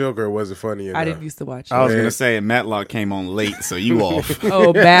Matlock joke, or was it funny enough? I didn't used to watch I was it. gonna say Matlock came on late, so you off.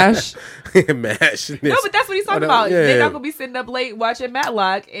 Oh, MASH. Mash. No, but that's what he's talking Oh, no, about. yeah, They're yeah. not gonna be sitting up late watching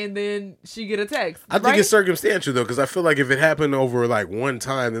Matlock, and then she get a text. I think right? it's circumstantial though, because I feel like if it happened over like one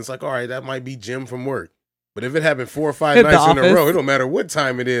time, then it's like, all right, that might be Jim from work. But if it happened 4 or 5 The nights in a office. row, it don't matter what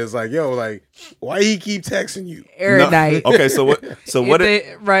time it is. Like, yo, like, why he keep texting you? every No. night. Okay, so what? So what?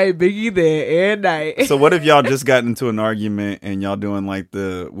 Right, Biggie there every night. So what if y'all just got into an argument and y'all doing like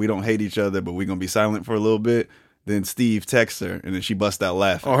the we don't hate each other, but we gonna be silent for a little bit? Then Steve texts her, and then she busts out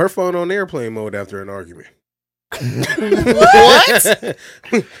laughing. Oh, her phone on airplane mode after an argument. What? Yeah,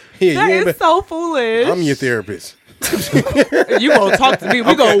 you That ain't is so foolish. I'm your therapist. You gonna talk to me?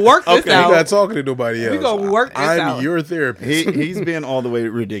 We gonna work this Okay. You're out. not talking to nobody else. We gonna work this I'm out. your therapist. He's being all the way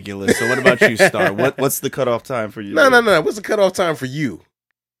ridiculous. So what about you, Star? What's the cutoff time for you? No. What's the cutoff time for you?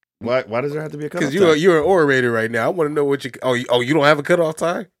 Why does there have to be a cutoff Because time? you're an orator right now. I want to know what you. You don't have a cutoff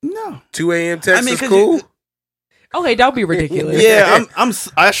time? No. 2 a.m. text is 'cause cool. Okay, don't be ridiculous. Yeah,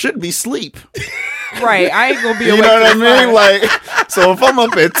 I should be asleep. Right. I ain't gonna be You awake. know what I till mean? 5. Like, so if I'm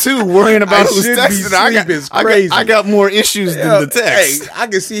up at 2 worrying about I who's should be texting, I sleep is got crazy. I got more issues than the text. Hey, I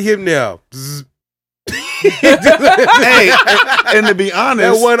can see him now. Zzz. Hey, and to be that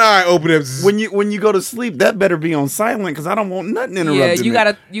honest, one eye open up. Zzz. when you go to sleep, that better be on silent because I don't want nothing interrupting.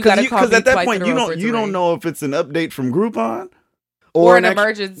 Yeah, you gotta call me at that twice point in a you row for it don't to you don't ring. know if it's an update from Groupon or an act-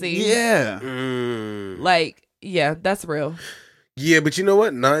 emergency. Yeah, Mm. Like, yeah, that's real. Yeah, but you know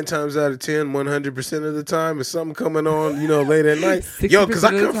what? 9 times out of 10, 100% of the time, if something coming on, late at night. Yo, because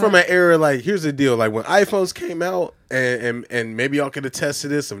I 60% of the come from time. an era like, here's the deal. Like when iPhones came out, and maybe y'all could attest to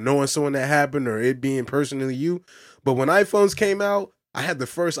this of knowing someone that happened or it being personally you. But when iPhones came out, I had the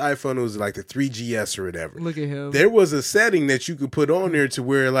first iPhone. It was like the 3GS or whatever. Look at him. There was a setting that you could put on there to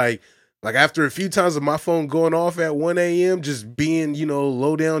where like after a few times of my phone going off at 1 a.m., just being,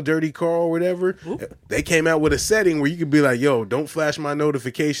 low down dirty car or whatever, they came out with a setting where you could be like, yo, don't flash my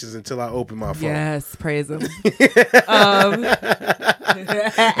notifications until I open my phone. Yes, praise him.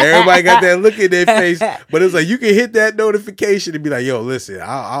 Everybody got that look in their face, but it's like you can hit that notification and be like, yo, listen,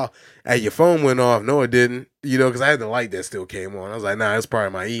 I'll your phone went off. No, it didn't. Because I had the light that still came on. I was like, nah, it's part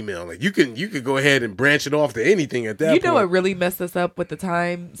of my email. Like you could go ahead and branch it off to anything at that point. You know what really messed us up with the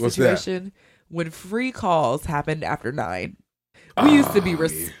time What's situation? When free calls happened after 9. We used to be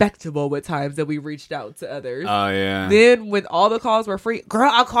respectable with times that we reached out to others. Oh, yeah. Then when all the calls were free, girl,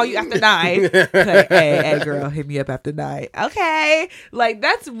 I'll call you after 9. Like, hey, girl, hit me up after 9. Okay. Like,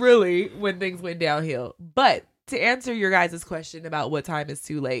 that's really when things went downhill. But to answer your guys' question about what time is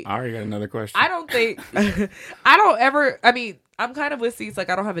too late. I already got another question. I don't think, I'm kind of with Cease, like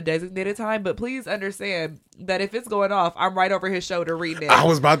I don't have a designated time, but please understand that if it's going off, I'm right over his shoulder reading it. I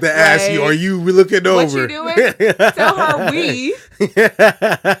was about to ask you, are you looking over? What you doing? Tell her we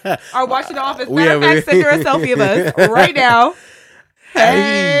are watching Office. Matter of fact, send her a selfie of us right now.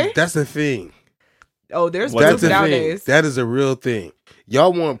 Hey. That's the thing. Oh, there's That's proof the nowadays. thing. That is a real thing.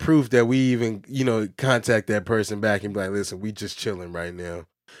 Y'all want proof that we even, contact that person back and be like, listen, we just chilling right now.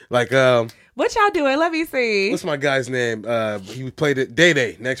 Like, what y'all doing? Let me see. What's my guy's name? He played it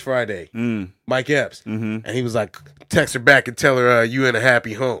Day next Friday. Mike Epps. And he was like, text her back and tell her you in a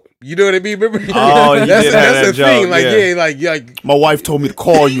happy home. You know what I mean? Remember? Oh, you that's did have that the joke, thing. Like, yeah. like my wife told me to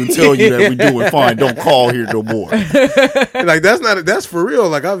call you and tell you that we doing fine. Don't call here no more. like that's for real.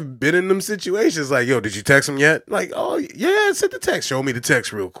 Like I've been in them situations. Like, yo, did you text him yet? Like, oh yeah, send the text. Show me the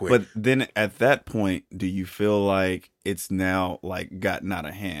text real quick. But then at that point, do you feel like it's now like gotten out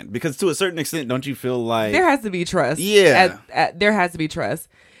of hand? Because to a certain extent, don't you feel like there has to be trust? Yeah, there has to be trust.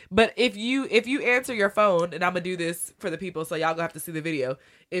 But if you answer your phone, and I'm gonna do this for the people, so y'all gonna have to see the video.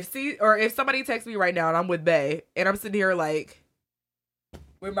 If somebody texts me right now and I'm with Bae and I'm sitting here like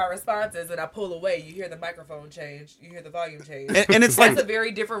with my responses and I pull away, you hear the microphone change, you hear the volume change, and it's that's like a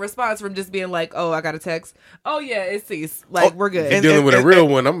very different response from just being like, oh, I got a text. Oh yeah, it's Cease. Like we're good. You're dealing with a real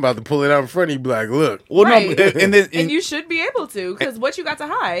one. I'm about to pull it out in front of you. Be like, look. Well, right. no, and you should be able to, because what you got to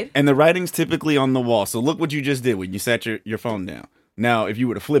hide. And the writing's typically on the wall. So look what you just did when you sat your phone down. Now, if you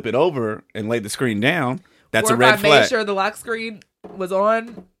were to flip it over and lay the screen down, that's a red flag. flag. Made sure the lock screen was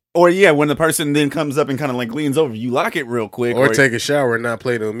on. Or yeah, when the person then comes up and kind of like leans over, you lock it real quick. Or take a shower and not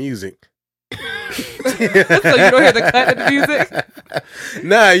play no music. So you don't hear the cut of the music?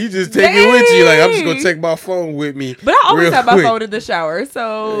 Nah, you just take it with you. Like, I'm just gonna take my phone with me. But I always have my quick. phone in the shower,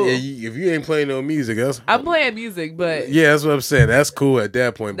 so yeah, if you ain't playing no music, I'm playing music, but yeah, that's what I'm saying. That's cool at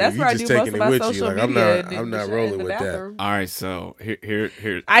that point. But that's if where I you do just most taking of it my with you, social like media. I'm not rolling with that. All right, so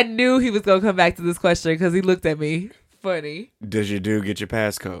here. I knew he was gonna come back to this question because he looked at me funny. Does your dude get your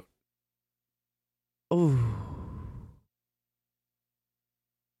passcode? Ooh.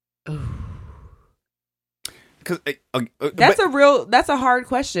 Ooh. Because that's a hard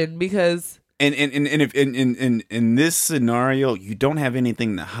question because and if in this scenario you don't have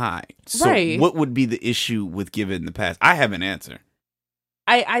anything to hide, so right. What would be the issue with giving the pass? I have an answer.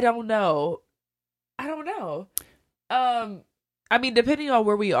 I don't know. I mean, depending on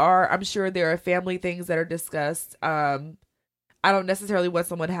where we are, I'm sure there are family things that are discussed. I don't necessarily want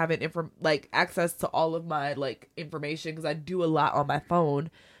someone having access to all of my information because I do a lot on my phone.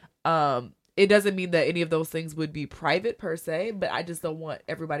 It doesn't mean that any of those things would be private per se, but I just don't want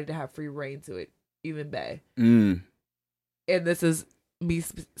everybody to have free reign to it, even Bae. And this is me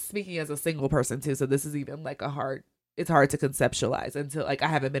speaking as a single person too, so this is even it's hard to conceptualize until I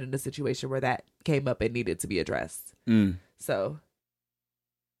haven't been in a situation where that came up and needed to be addressed. So,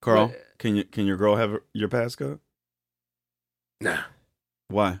 Carl, can your girl have your passcode? Nah.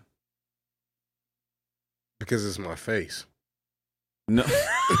 Why? Because it's my face. No.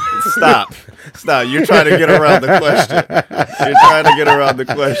 Stop. You're trying to get around the question.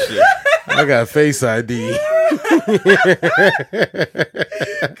 I got Face ID. Because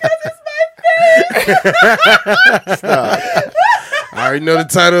it's my face. Stop. I already know the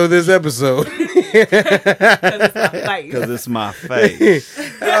title of this episode. Because it's my face.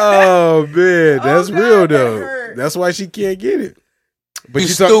 Oh man, that's real though. That that's why she can't get it. But you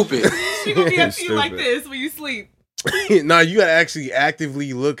stupid. She gonna be up to you like this when you sleep. Nah, you gotta actually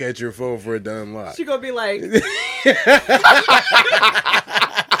actively look at your phone for it to unlock. She gonna be like.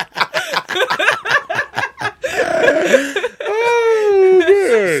 Oh,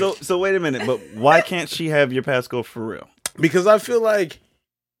 man. So wait a minute, but why can't she have your passcode for real? Because I feel like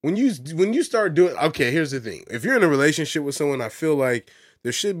when you start doing, okay, here's the thing. If you're in a relationship with someone, I feel like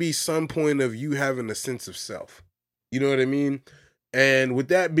there should be some point of you having a sense of self. You know what I mean? And with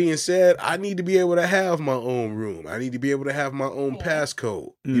that being said, I need to be able to have my own room. I need to be able to have my own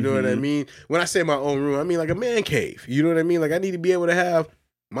passcode. You know what I mean? When I say my own room, I mean like a man cave. You know what I mean? Like I need to be able to have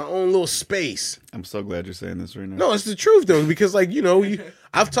my own little space. I'm so glad you're saying this right now. No, it's the truth though, because like, you know,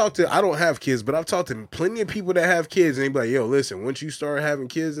 I don't have kids, but I've talked to plenty of people that have kids, and they be like, yo, listen, once you start having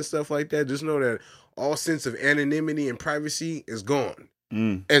kids and stuff like that, just know that all sense of anonymity and privacy is gone.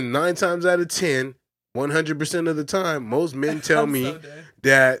 And 9 times out of 10, 100% of the time, most men tell me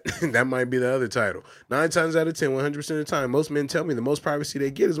that that might be the other title. 9 times out of 10, 100% of the time, most men tell me the most privacy they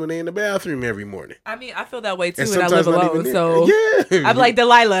get is when they're in the bathroom every morning. I mean, I feel that way too And when I live sometimes not alone. even So yeah. I'm like,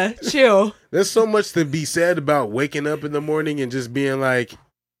 Delilah, chill. There's so much to be said about waking up in the morning and just being like,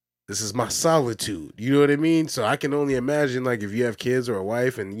 this is my solitude. You know what I mean? So I can only imagine, like, if you have kids or a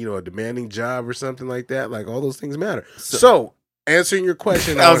wife and, you know, a demanding job or something like that, like, all those things matter. So answering your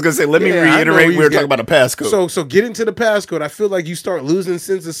question, I was gonna say, let me reiterate. We were talking about a passcode. So getting to the passcode, I feel like you start losing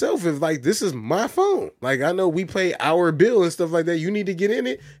sense of self. If like this is my phone, like I know we pay our bill and stuff like that. You need to get in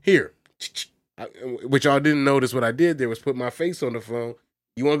it here, which y'all didn't notice. What I did there was put my face on the phone.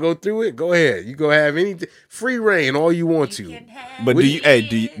 You want to go through it? Go ahead. You go have anything, free reign, all you want to. But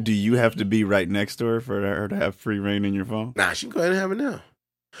do you have to be right next to her for her to have free reign in your phone? Nah, she can go ahead and have it now.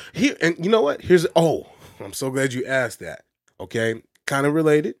 Here, and you know what? I'm so glad you asked that. Okay, kind of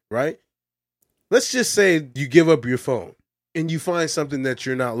related, right? Let's just say you give up your phone and you find something that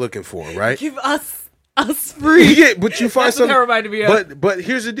you're not looking for, right? Give us free. Yeah, but you find That's something. what that reminded me of. But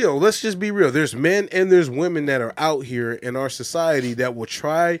here's the deal. Let's just be real. There's men and there's women that are out here in our society that will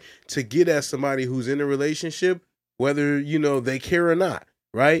try to get at somebody who's in a relationship, whether you know they care or not,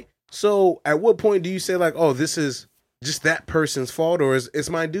 right? So at what point do you say like, oh, this is just that person's fault, or it's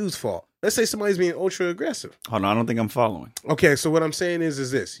my dude's fault? Let's say somebody's being ultra aggressive. Hold on, I don't think I'm following. Okay, so what I'm saying is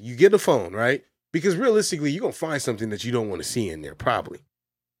this. You get a phone, right? Because realistically, you're going to find something that you don't want to see in there, probably.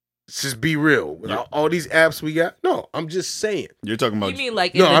 Let's just be real. With all these apps we got, no, I'm just saying. You're talking about... You mean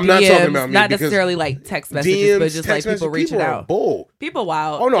like in no, the I'm DMs, not talking about me. not necessarily like text messages, DMs, but just like people reaching people out. Are bold. People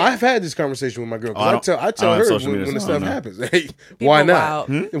wild. Oh, no, I've had this conversation with my girl. I tell her when the stuff happens. Hey, why not?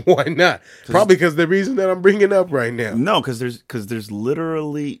 Why not? Probably because the reason that I'm bringing up right now. No, because there's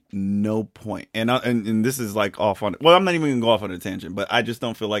literally no point. And this is like off on... Well, I'm not even going to go off on a tangent, but I just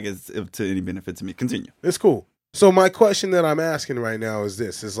don't feel like it's to any benefit to me. Continue. It's cool. So my question that I'm asking right now is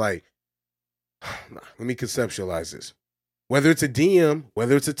this. It's like, let me conceptualize this. Whether it's a DM,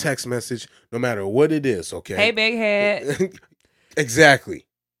 whether it's a text message, no matter what it is, okay? Hey, big head. Exactly.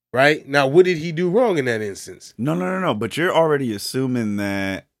 Right? Now, what did he do wrong in that instance? No. But you're already assuming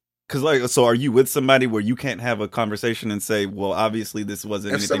that... Because, like, so are you with somebody where you can't have a conversation and say, well, obviously this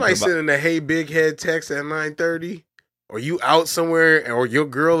wasn't if anything... If somebody sending a hey, big head text at 9:30, or you out somewhere, or your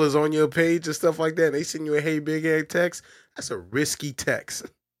girl is on your page and stuff like that, and they send you a hey, big head text, that's a risky text.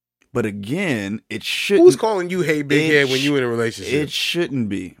 But again, it shouldn't... Who's calling you hey, big head when you in a relationship? It shouldn't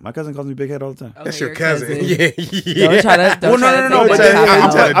be. My cousin calls me big head all the time. Okay, that's your cousin. Yeah. Don't try to... Don't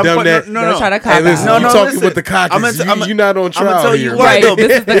try to cop out. Listen, you talking with the caucus. You're not on trial. I'm going to tell you why. Right,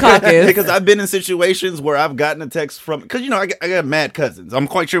 this is the caucus. Because I've been in situations where I've gotten a text from... Because, you know, I got mad cousins. I'm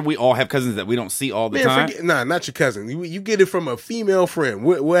quite sure we all have cousins that we don't see all the time. Not your cousin. You get it from a female friend.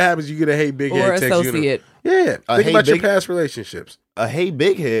 What happens? You get a hey, big head text. Or associate. Yeah. Think about your past relationships. A hey,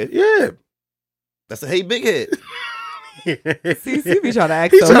 big head? Yeah. That's a hey, big head. See, be trying to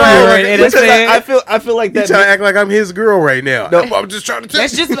act so I feel like that. You trying to act like I'm his girl right now. No, I'm just trying to tell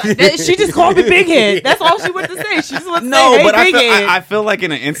you. She just called me big head. That's all she wanted to say. She just wanted to say, hey, but big head. I feel like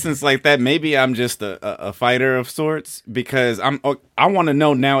in an instance like that, maybe I'm just a fighter of sorts because I want to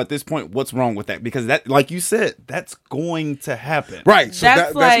know now at this point what's wrong with that because that, like you said, that's going to happen. Right. So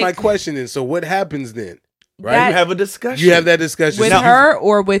that's my question. And so what happens then? Right. You have a discussion. You have that discussion with her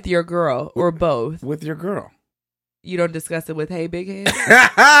or with your girl or both. With your girl. You don't discuss it with hey, big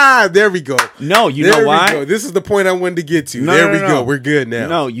head. There we go. No, you know why? This is the point I wanted to get to. No, there we go. We're good now.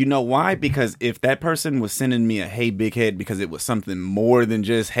 No, you know why? Because if that person was sending me a hey, big head because it was something more than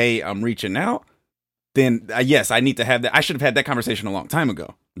just hey, I'm reaching out, then yes, I need to have that. I should have had that conversation a long time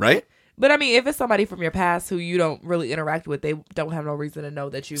ago, right? But I mean, if it's somebody from your past who you don't really interact with, they don't have no reason to know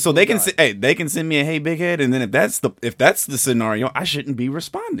that you. So they can they can send me a hey, big head, and then if that's the scenario, I shouldn't be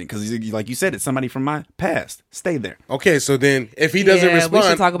responding because, like you said, it's somebody from my past. Stay there. Okay, so then if he doesn't respond, we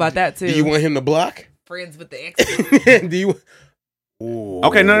should talk about that too. Do you want him to block? Friends with the exes. Do you? Ooh.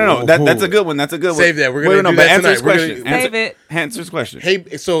 Okay, no. That's a good one. That's a good one. Save that. We're gonna do that answer his tonight. question. Save it. Answer his question.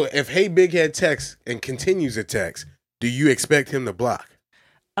 Hey, so if hey, big head texts and continues to text, do you expect him to block?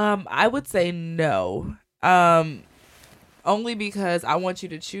 I would say no. Only because I want you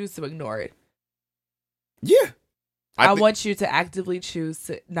to choose to ignore it. Yeah. I want you to actively choose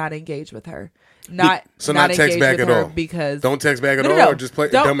to not engage with her. Not So not not text engage back with at her all. because Don't text back at No, all, no, no. or just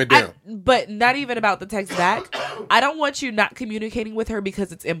Don't- dumb it down. but not even about the text back. I don't want you not communicating with her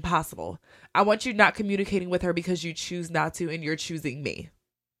because it's impossible. I want you not communicating with her because you choose not to and you're choosing me.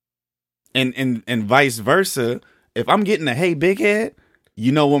 And vice versa. If I'm getting a hey big head,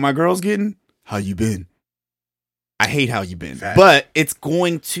 you know what my girl's getting? How you been? I hate how you been. Facts. But it's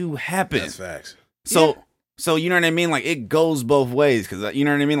going to happen. That's facts. So you know what I mean? Like it goes both ways because you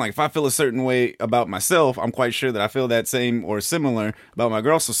know what I mean? Like if I feel a certain way about myself, I'm quite sure that I feel that same or similar about my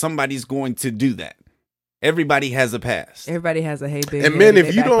girl. So somebody's going to do that. Everybody has a past. Everybody has a hey big And head men, in if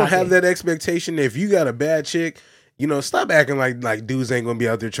their you back don't have pocket. that expectation, if you got a bad chick, you know, stop acting like dudes ain't gonna be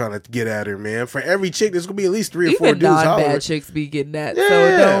out there trying to get at her, man. For every chick, there's gonna be at least 3 or 4 even dudes hollering. non-bad chicks be getting that. Yeah.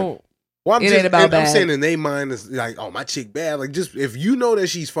 So don't. Well, I'm It just, ain't about and I'm bad. saying in their mind is like, oh, my chick bad. Like, just if you know that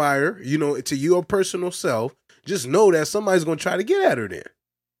she's fire, you know, to your personal self, just know that somebody's gonna try to get at her. Then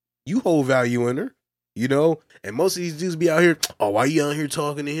you hold value in her, you know. And most of these dudes be out here, oh, why you out here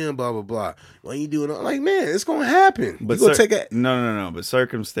talking to him? Blah blah blah. Why you doing? Like, man, it's gonna happen. But you gonna take it. No. But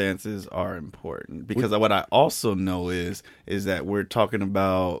circumstances are important because what I also know is that we're talking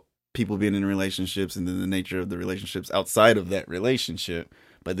about people being in relationships and then the nature of the relationships outside of that relationship.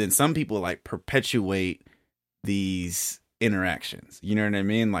 But then some people like perpetuate these interactions. You know what I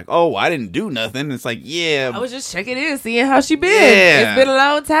mean? Like, oh, I didn't do nothing. It's like, yeah, I was just checking in, seeing how she been. Yeah. It's been a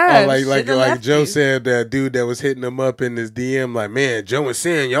long time. Oh, like Shouldn't have left Joe you. said, that dude that was hitting him up in his DM, like, man, Joe and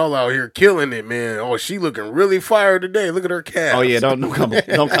Sin, y'all out here killing it, man. Oh, she looking really fire today. Look at her calves. oh yeah, don't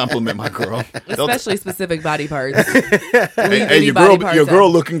compliment my girl. Don't- Especially specific body parts. Hey, any your body girl, parts your girl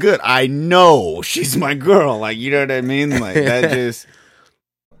out. looking good. I know she's my girl. Like, you know what I mean? Like that just.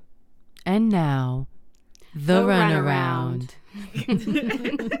 And now, the runaround.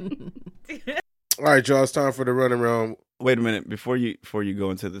 All right, y'all, it's time for the run around. Wait a minute before you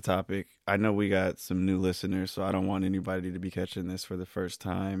go into the topic. I know we got some new listeners, so I don't want anybody to be catching this for the first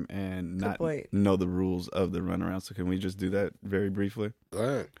time and not point. know the rules of the runaround. So can we just do that very briefly?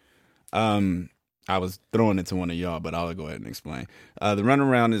 Go ahead. I was throwing it to one of y'all, but I'll go ahead and explain. The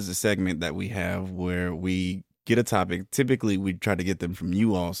runaround is a segment that we have where we get a topic. Typically, we try to get them from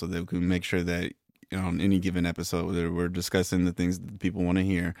you all so that we can make sure that on any given episode that we're discussing the things that people want to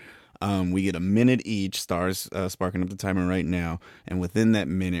hear. We get a minute each. Stars sparking up the timer right now, and within that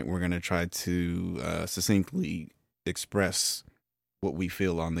minute, we're going to try to succinctly express what we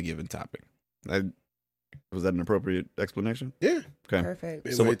feel on the given topic. Was that an appropriate explanation? Yeah. Okay. Perfect.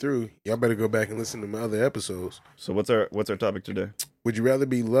 Midway through, y'all better go back and listen to my other episodes. So what's our topic today? Would you rather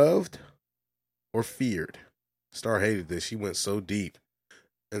be loved or feared? Star hated this. She went so deep.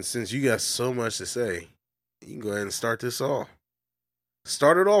 And since you got so much to say, you can go ahead and start this off.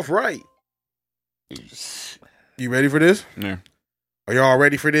 Start it off right. You ready for this? Yeah. Are y'all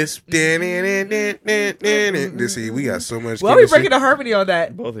ready for this? This see, we got so much. Well, we chemistry. breaking a harmony on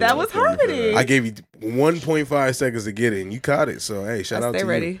that. Both of That y'all was killing me for harmony. that. I gave you 1.5 seconds to get it, and you caught it. So hey, shout out Stay to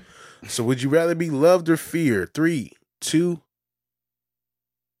ready. you. So would you rather be loved or feared? 3, 2.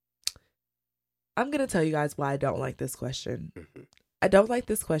 I'm going to tell you guys why I don't like this question. I don't like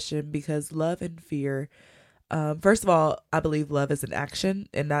this question because love and fear, first of all, I believe love is an action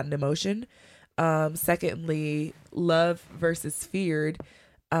and not an emotion. Secondly, love versus feared,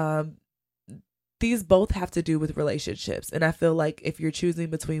 these both have to do with relationships. And I feel like if you're choosing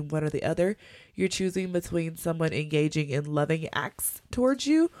between one or the other, you're choosing between someone engaging in loving acts towards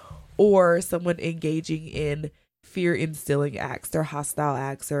you or someone engaging in fear instilling acts or hostile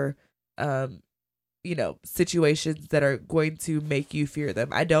acts or, situations that are going to make you fear them.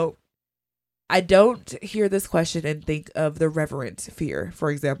 I don't hear this question and think of the reverent fear, for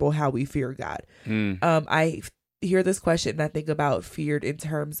example, how we fear God. I hear this question and I think about feared in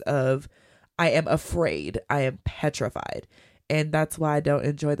terms of I am afraid, I am petrified. And that's why I don't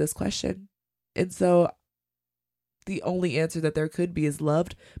enjoy this question. And so the only answer that there could be is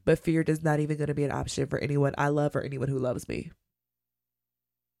loved, but feared is not even going to be an option for anyone I love or anyone who loves me.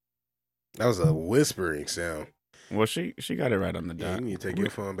 That was a whispering sound. Well, she got it right on the Yeah, dot. you need to take your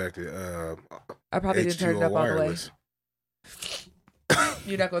phone back to I probably didn't turn it H2O up all the way. wireless.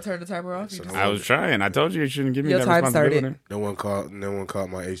 You're not going to turn the timer off? You So just- I was trying. I told you shouldn't give me Your that time started. responsibility. No one caught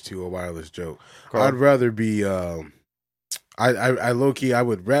my H2O wireless joke. Carl. I'd rather be I low key I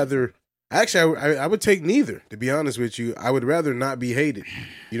would rather actually I would take neither, to be honest with you. I would rather not be hated.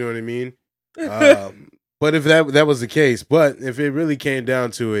 You know what I mean? But if that was the case, but if it really came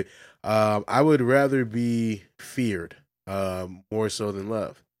down to it, I would rather be feared more so than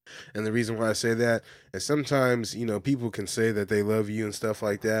love. And the reason why I say that is sometimes, you know, people can say that they love you and stuff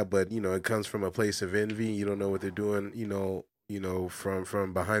like that, but, you know, it comes from a place of envy. You don't know what they're doing, you know,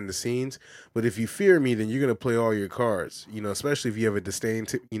 from behind the scenes. But if you fear me, then you're going to play all your cards, you know, especially if you have a disdain,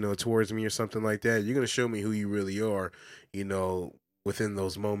 you know, towards me or something like that. You're going to show me who you really are, you know, within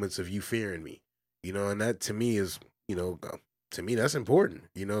those moments of you fearing me, you know, and that to me is, you know, to me, that's important.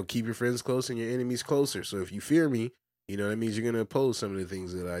 You know, keep your friends close and your enemies closer. So if you fear me, you know, that means you're going to oppose some of the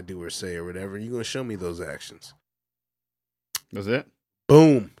things that I do or say or whatever. You're going to show me those actions. That's it?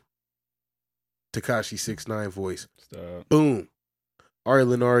 Boom. Tekashi 6ix9ine voice. Stop. Boom. All right,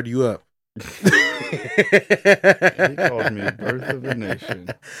 Leonard, you up. He called me Birth of a Nation.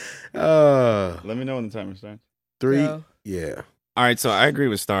 Let me know when the timer starts. 3. Go. Yeah. All right, so I agree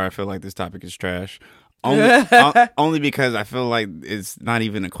with Star. I feel like this topic is trash. Only because I feel like it's not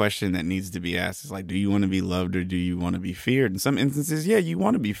even a question that needs to be asked. It's like, do you want to be loved or do you want to be feared? In some instances, yeah, you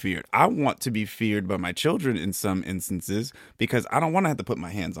want to be feared. I want to be feared by my children in some instances because I don't want to have to put my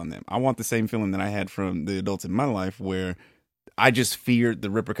hands on them. I want the same feeling that I had from the adults in my life where I just feared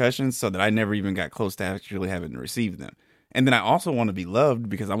the repercussions so that I never even got close to actually having to receive them. And then I also want to be loved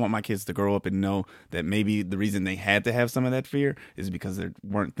because I want my kids to grow up and know that maybe the reason they had to have some of that fear is because there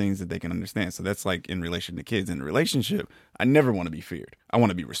weren't things that they can understand. So that's like in relation to kids. In a relationship, I never want to be feared. I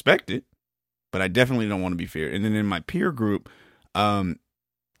want to be respected, but I definitely don't want to be feared. And then in my peer group, I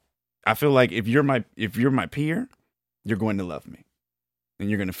feel like if you're my peer, you're going to love me. And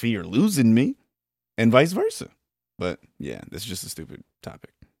you're going to fear losing me and vice versa. But yeah, that's just a stupid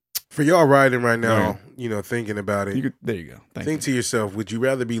topic. For y'all riding right now, Right. you know, thinking about it. There you go. Thank Think you. to yourself, would you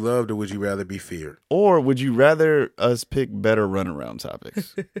rather be loved or would you rather be feared? Or would you rather us pick better runaround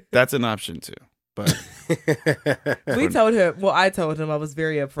topics? That's an option too. But We told him. Well, I told him I was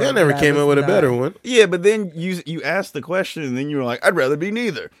very upfront. Y'all never that I came was up with a not- better one. yeah, but then you asked the question and then you were like, I'd rather be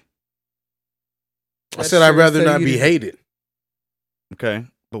neither. I That's said I'd true, rather so not you be didn't- hated. Okay.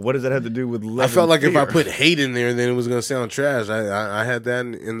 But what does that have to do with love? I felt and like if I fear? put hate in there, then it was going to sound trash. I had that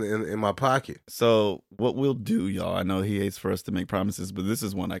in my pocket. So what we'll do, y'all, I know he hates for us to make promises, but this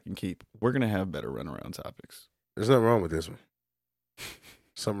is one I can keep. We're going to have better runaround topics. There's nothing wrong with this one.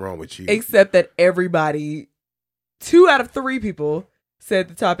 Something wrong with you. Except that everybody, 2 out of 3 people said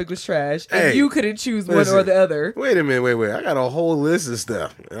the topic was trash, and Hey, you couldn't choose one listen. or the other. Wait a minute, wait. I got a whole list of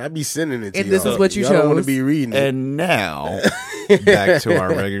stuff, and I be sending it to And y'all. this is what you Y'all don't want to chose. be reading it. And now back to our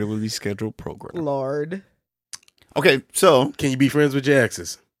regularly scheduled program. Lord. Okay, so Can you be friends with your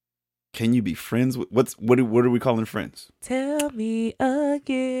exes? can you be friends with what are we calling friends? Tell me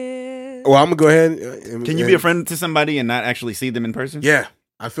again. Well, I'm gonna go ahead. And, Can you be a friend to somebody and not actually see them in person? Yeah,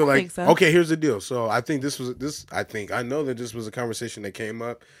 I feel I like. think so. Okay, here's the deal. So I think I know that this was a conversation that came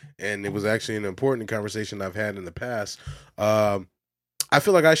up, and it was actually an important conversation I've had in the past. I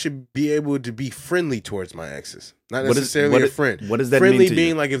feel like I should be able to be friendly towards my exes, not necessarily a friend. What does that Friendly mean to being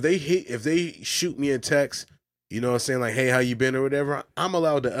you? like if they shoot me a text, you know, saying like, "Hey, how you been?" or whatever. I'm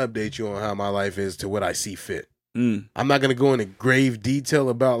allowed to update you on how my life is to what I see fit. Mm. I'm not gonna go into grave detail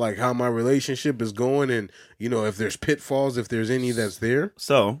about like how my relationship is going, and you know if there's pitfalls, if there's any that's there.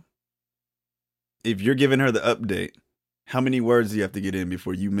 So, if you're giving her the update, how many words do you have to get in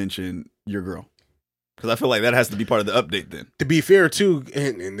before you mention your girl? Because I feel like that has to be part of the update then. To be fair too,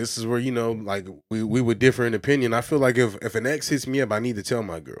 and this is where, you know, like we would differ in opinion. I feel like if an ex hits me up, I need to tell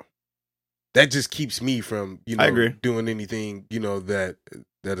my girl. That just keeps me from, you know, I agree. doing anything, you know, that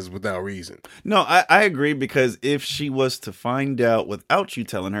is without reason. No, I agree, because if she was to find out without you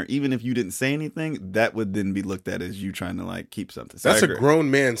telling her, even if you didn't say anything, that would then be looked at as you trying to like keep something. So That's I a agree. grown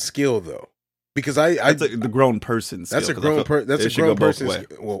man's skill though. Because That's the grown person. that's a skill, 'cause I grown feel that's a it should grown go both person's ways.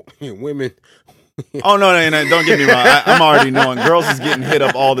 well, women. Oh no, don't get me wrong. I'm already knowing girls is getting hit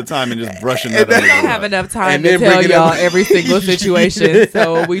up all the time and just brushing that. We under don't the have rug. enough time And to then tell bring it y'all up. every single situation,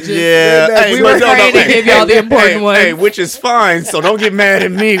 so we just Yeah, hey, we but were no, trying to hey, give y'all the important ones. Hey, which is fine. So don't get mad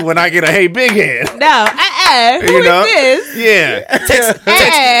at me when I get a hey big head. No, who You know? is this?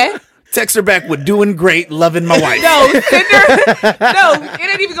 Yeah, text her back with doing great, loving my wife. No, send her. No, it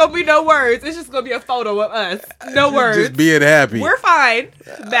ain't even gonna be no words. It's just gonna be a photo of us. No words. Just being happy. We're fine,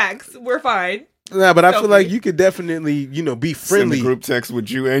 Max. We're fine. Nah, but I feel Selfie. like you could definitely, you know, be Send friendly. a group text with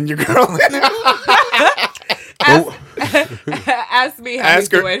you and your girl. Ask me how he's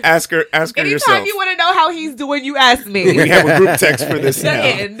doing. ask her Anytime yourself. you want to know how he's doing, you ask me. We have a group text for this The now.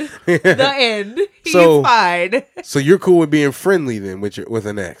 end. The end. He's So- fine. So you're cool with being friendly then with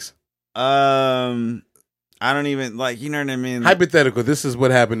an ex? I I don't even like. You know what I mean? Hypothetical. This is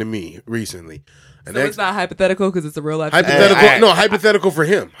what happened to me recently. So it's not hypothetical because it's a real life. Hypothetical. No, hypothetical for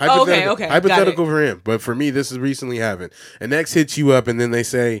him. Hypothetical, okay. Hypothetical for him. But for me, this is recently happened. An ex hits you up and then they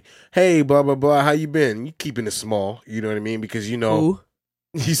say, "Hey, blah blah blah, how you been?" You keeping it small. You know what I mean? Because you know. Ooh.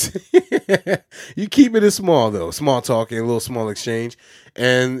 You keep it as small though, small talk and a little small exchange,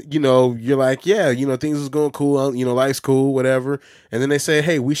 and you're like, yeah, things is going cool, life's cool, whatever, and then they say,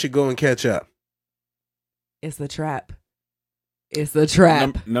 hey, we should go and catch up. It's the trap. It's the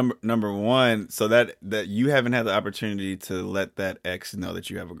trap. Number one, so that you haven't had the opportunity to let that ex know that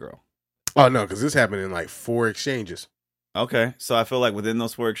you have a girl. Oh no, because this happened in like 4 exchanges. Okay, so I feel like within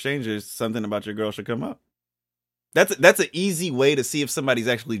those 4 exchanges, something about your girl should come up. That's an easy way to see if somebody's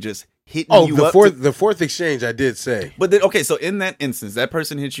actually just hitting you up. The fourth exchange, I did say. But then, okay, so in that instance, that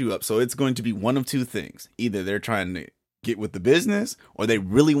person hits you up. So it's going to be one of 2 things. Either they're trying to get with the business or they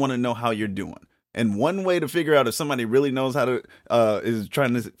really want to know how you're doing. And one way to figure out if somebody really knows how to, is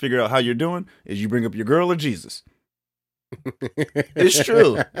trying to figure out how you're doing is you bring up your girl or Jesus. It's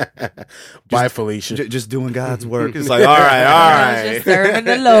true. Bye, Felicia. Just doing God's work. It's like, all right. Just serving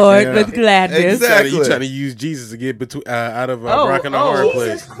the Lord with gladness. Exactly. You trying to use Jesus to get out of a rock and a hard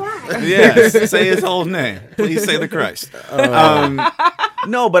place. Yes, say his whole name. Please say the Christ.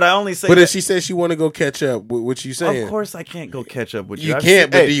 No, but I only say. But if she says she want to go catch up, what you saying? Of course, I can't go catch up with you. You can't,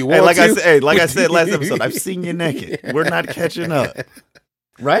 but do you want to? Like I said last episode, I've seen you naked. We're not catching up.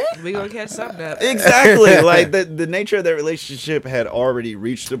 Right? We gonna catch something up. Exactly. Like the nature of that relationship had already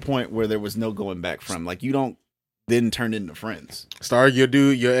reached a point where there was no going back from. Like you don't then turn into friends. Star, your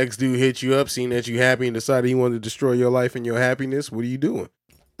ex dude hit you up, seeing that you happy and decided he wanted to destroy your life and your happiness. What are you doing?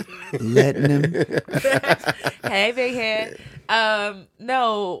 Letting him. Hey, big head.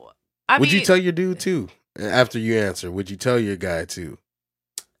 No. Would you tell your dude too? After you answer, would you tell your guy too?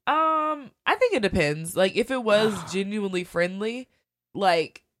 I think it depends. Like if it was genuinely friendly,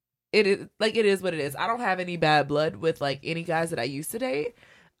 like it is what it is. I don't have any bad blood with like any guys that I used to date.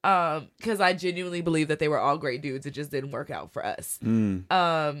 Because I genuinely believe that they were all great dudes. It just didn't work out for us. And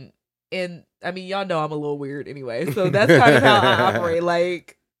I mean, y'all know I'm a little weird anyway, so that's kind of how I operate.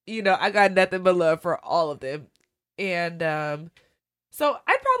 Like, I got nothing but love for all of them. And so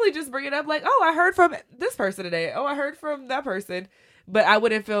I'd probably just bring it up like, oh, I heard from this person today. Oh, I heard from that person. But I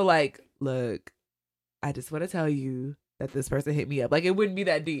wouldn't feel like, look, I just want to tell you that this person hit me up. Like, it wouldn't be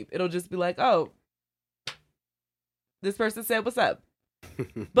that deep. It'll just be like, oh, this person said, what's up?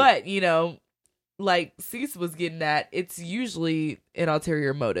 But, like Cease was getting at, it's usually an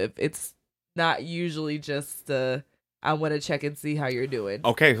ulterior motive. It's not usually just I want to check and see how you're doing.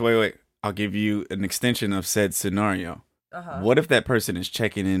 Okay, wait. I'll give you an extension of said scenario. What if that person is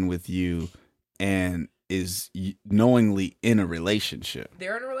checking in with you and is knowingly in a relationship?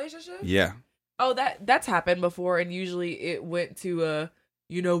 They're in a relationship? Yeah. Oh, that's happened before, and usually it went to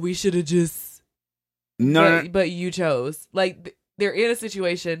we should have just but you chose. Like they're in a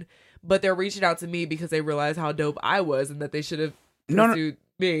situation, but they're reaching out to me because they realize how dope I was and that they should have pursued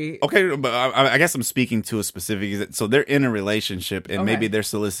me. Okay, but I guess I'm speaking to a specific. So they're in a relationship, and maybe they're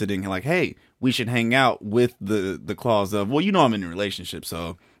soliciting like, "Hey, we should hang out," with the clause of, "Well, I'm in a relationship,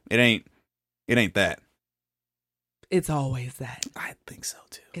 so it ain't that." It's always that. I think so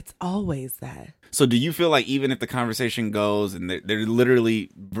too. It's always that. So do you feel like even if the conversation goes and they're literally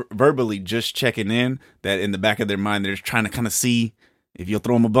verbally just checking in, that in the back of their mind they're just trying to kind of see if you'll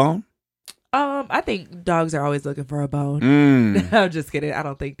throw them a bone? I think dogs are always looking for a bone. I'm just kidding. I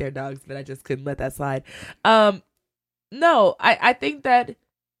don't think they're dogs, but I just couldn't let that slide. No, I think that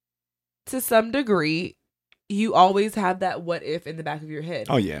to some degree, you always have that what if in the back of your head.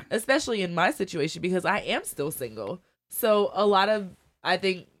 Oh, yeah. Especially in my situation, because I am still single. So I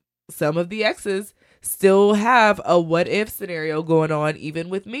think some of the exes still have a what if scenario going on, even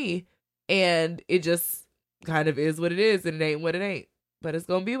with me. And it just kind of is what it is, and it ain't what it ain't. But it's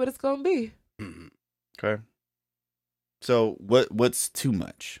going to be what it's going to be. Okay. So what's too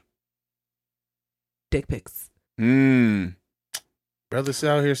much? Dick pics. Brothers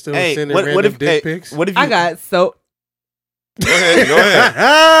out here still sending random dick pics? What if I got so... Go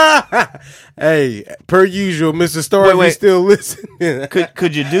ahead. Hey, per usual, Mr. Star, we still listening.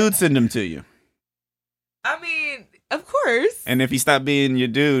 Could your dude send them to you? I mean, of course. And if he stopped being your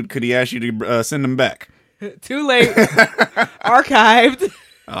dude, could he ask you to send them back? Too late. Archived.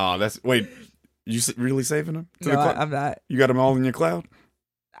 Oh, wait. You really saving them? No, I'm not. You got them all in your cloud?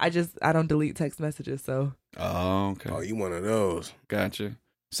 I don't delete text messages, so. Oh, okay. Oh, you one of those. Gotcha.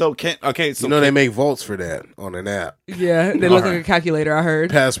 So they make vaults for that on an app. Yeah, they look like a calculator, I heard.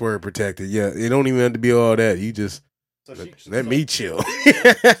 Password protected. Yeah, it don't even have to be all that. You just Let me chill.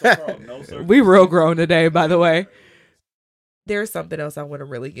 We real grown today, by the way. There's something else I want to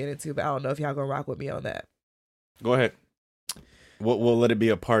really get into, but I don't know if y'all gonna rock with me on that. Go ahead. We'll let it be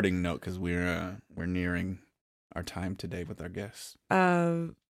a parting note because we're nearing our time today with our guests.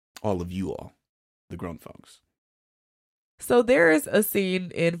 All of you all, the grown folks. So there is a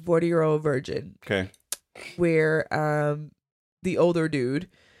scene in 40-Year-Old Virgin. Okay. Where the older dude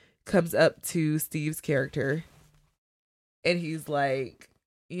comes up to Steve's character and he's like,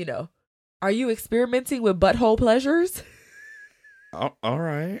 you know, are you experimenting with butthole pleasures? Oh, all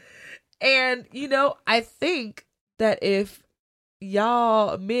right. And, you know, I think that if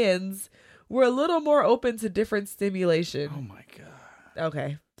y'all men's were a little more open to different stimulation. Oh my God.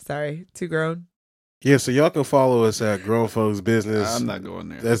 Okay. Sorry. Too grown. Yeah, so y'all can follow us at Grown Folks Business. I'm not going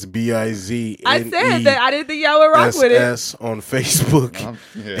there. That's BIZNE. I said that I didn't think y'all would rock with it. SS on Facebook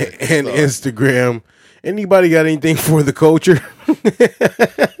Yeah, and Instagram. Anybody got anything for the culture?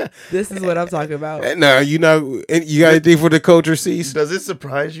 This is what I'm talking about. No, you got anything for the culture, Cease? Does it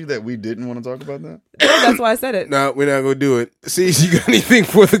surprise you that we didn't want to talk about that? No, that's why I said it. No, we're not gonna do it. Cease, you got anything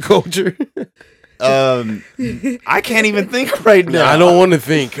for the culture? I can't even think right now. I don't want to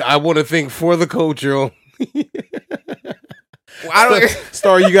think. I want to think for the culture.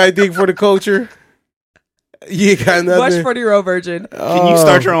 Star, you got anything for the culture? You got nothing. Watch 40-Year-Old Virgin. Can you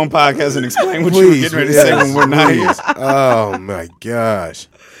start your own podcast and explain what you were getting ready to say when we're not here? Oh my gosh.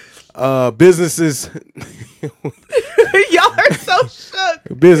 Businesses. Y'all are so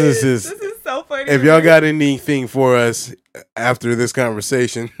shook. Businesses. This is so funny. If y'all got anything for us after this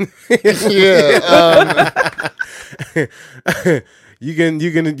conversation, you can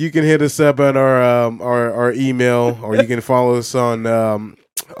hit us up at our email, or you can follow us on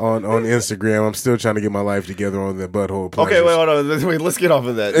Instagram. I'm still trying to get my life together on the butthole pleasures. Okay, wait, hold on. Wait, let's get off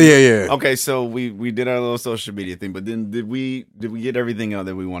of that. Yeah. Okay, so we did our little social media thing, but then did we get everything out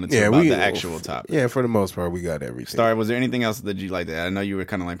that we wanted to about the actual topic? Yeah, for the most part, we got everything. Star, was there anything else that you like to add? I know you were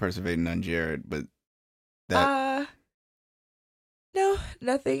kind of like perseverating on Jared, but that no,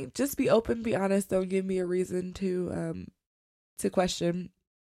 nothing. Just be open, be honest. Don't give me a reason to question.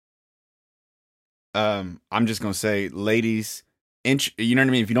 I'm just gonna say, ladies, you know what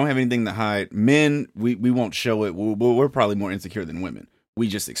I mean? If you don't have anything to hide, men, we won't show it. We're probably more insecure than women. We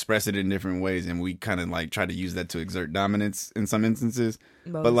just express it in different ways, and we kind of like try to use that to exert dominance in some instances.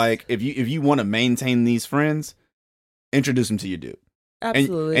 But like, if you want to maintain these friends, introduce them to your dude.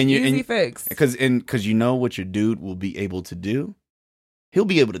 Absolutely, easy fix. Because you know what your dude will be able to do. He'll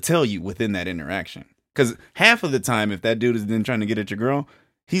be able to tell you within that interaction. Because half of the time, if that dude is then trying to get at your girl,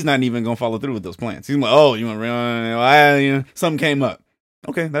 he's not even going to follow through with those plans. He's like, oh, you want to something came up.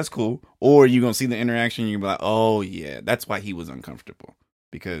 Okay, that's cool. Or you're going to see the interaction and you're like, oh, yeah, that's why he was uncomfortable.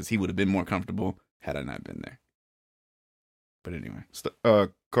 Because he would have been more comfortable had I not been there. But anyway,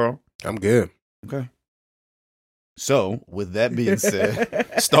 Carl? I'm good. Okay. So, with that being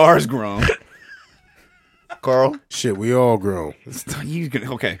said, Star's grown. Carl? Shit, we all grown.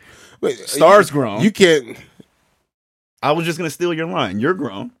 Okay. Wait, Star's grown. You can't. I was just going to steal your line. You're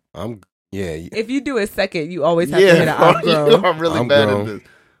grown. If you do a second, you always have to hit I'm grown. I'm really bad at this.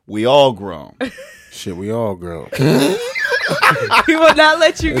 We all grown. Shit, we all grown. We will not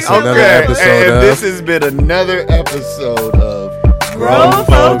let you get okay. And this has been another episode of Grown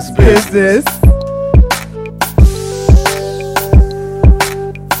Folks Business.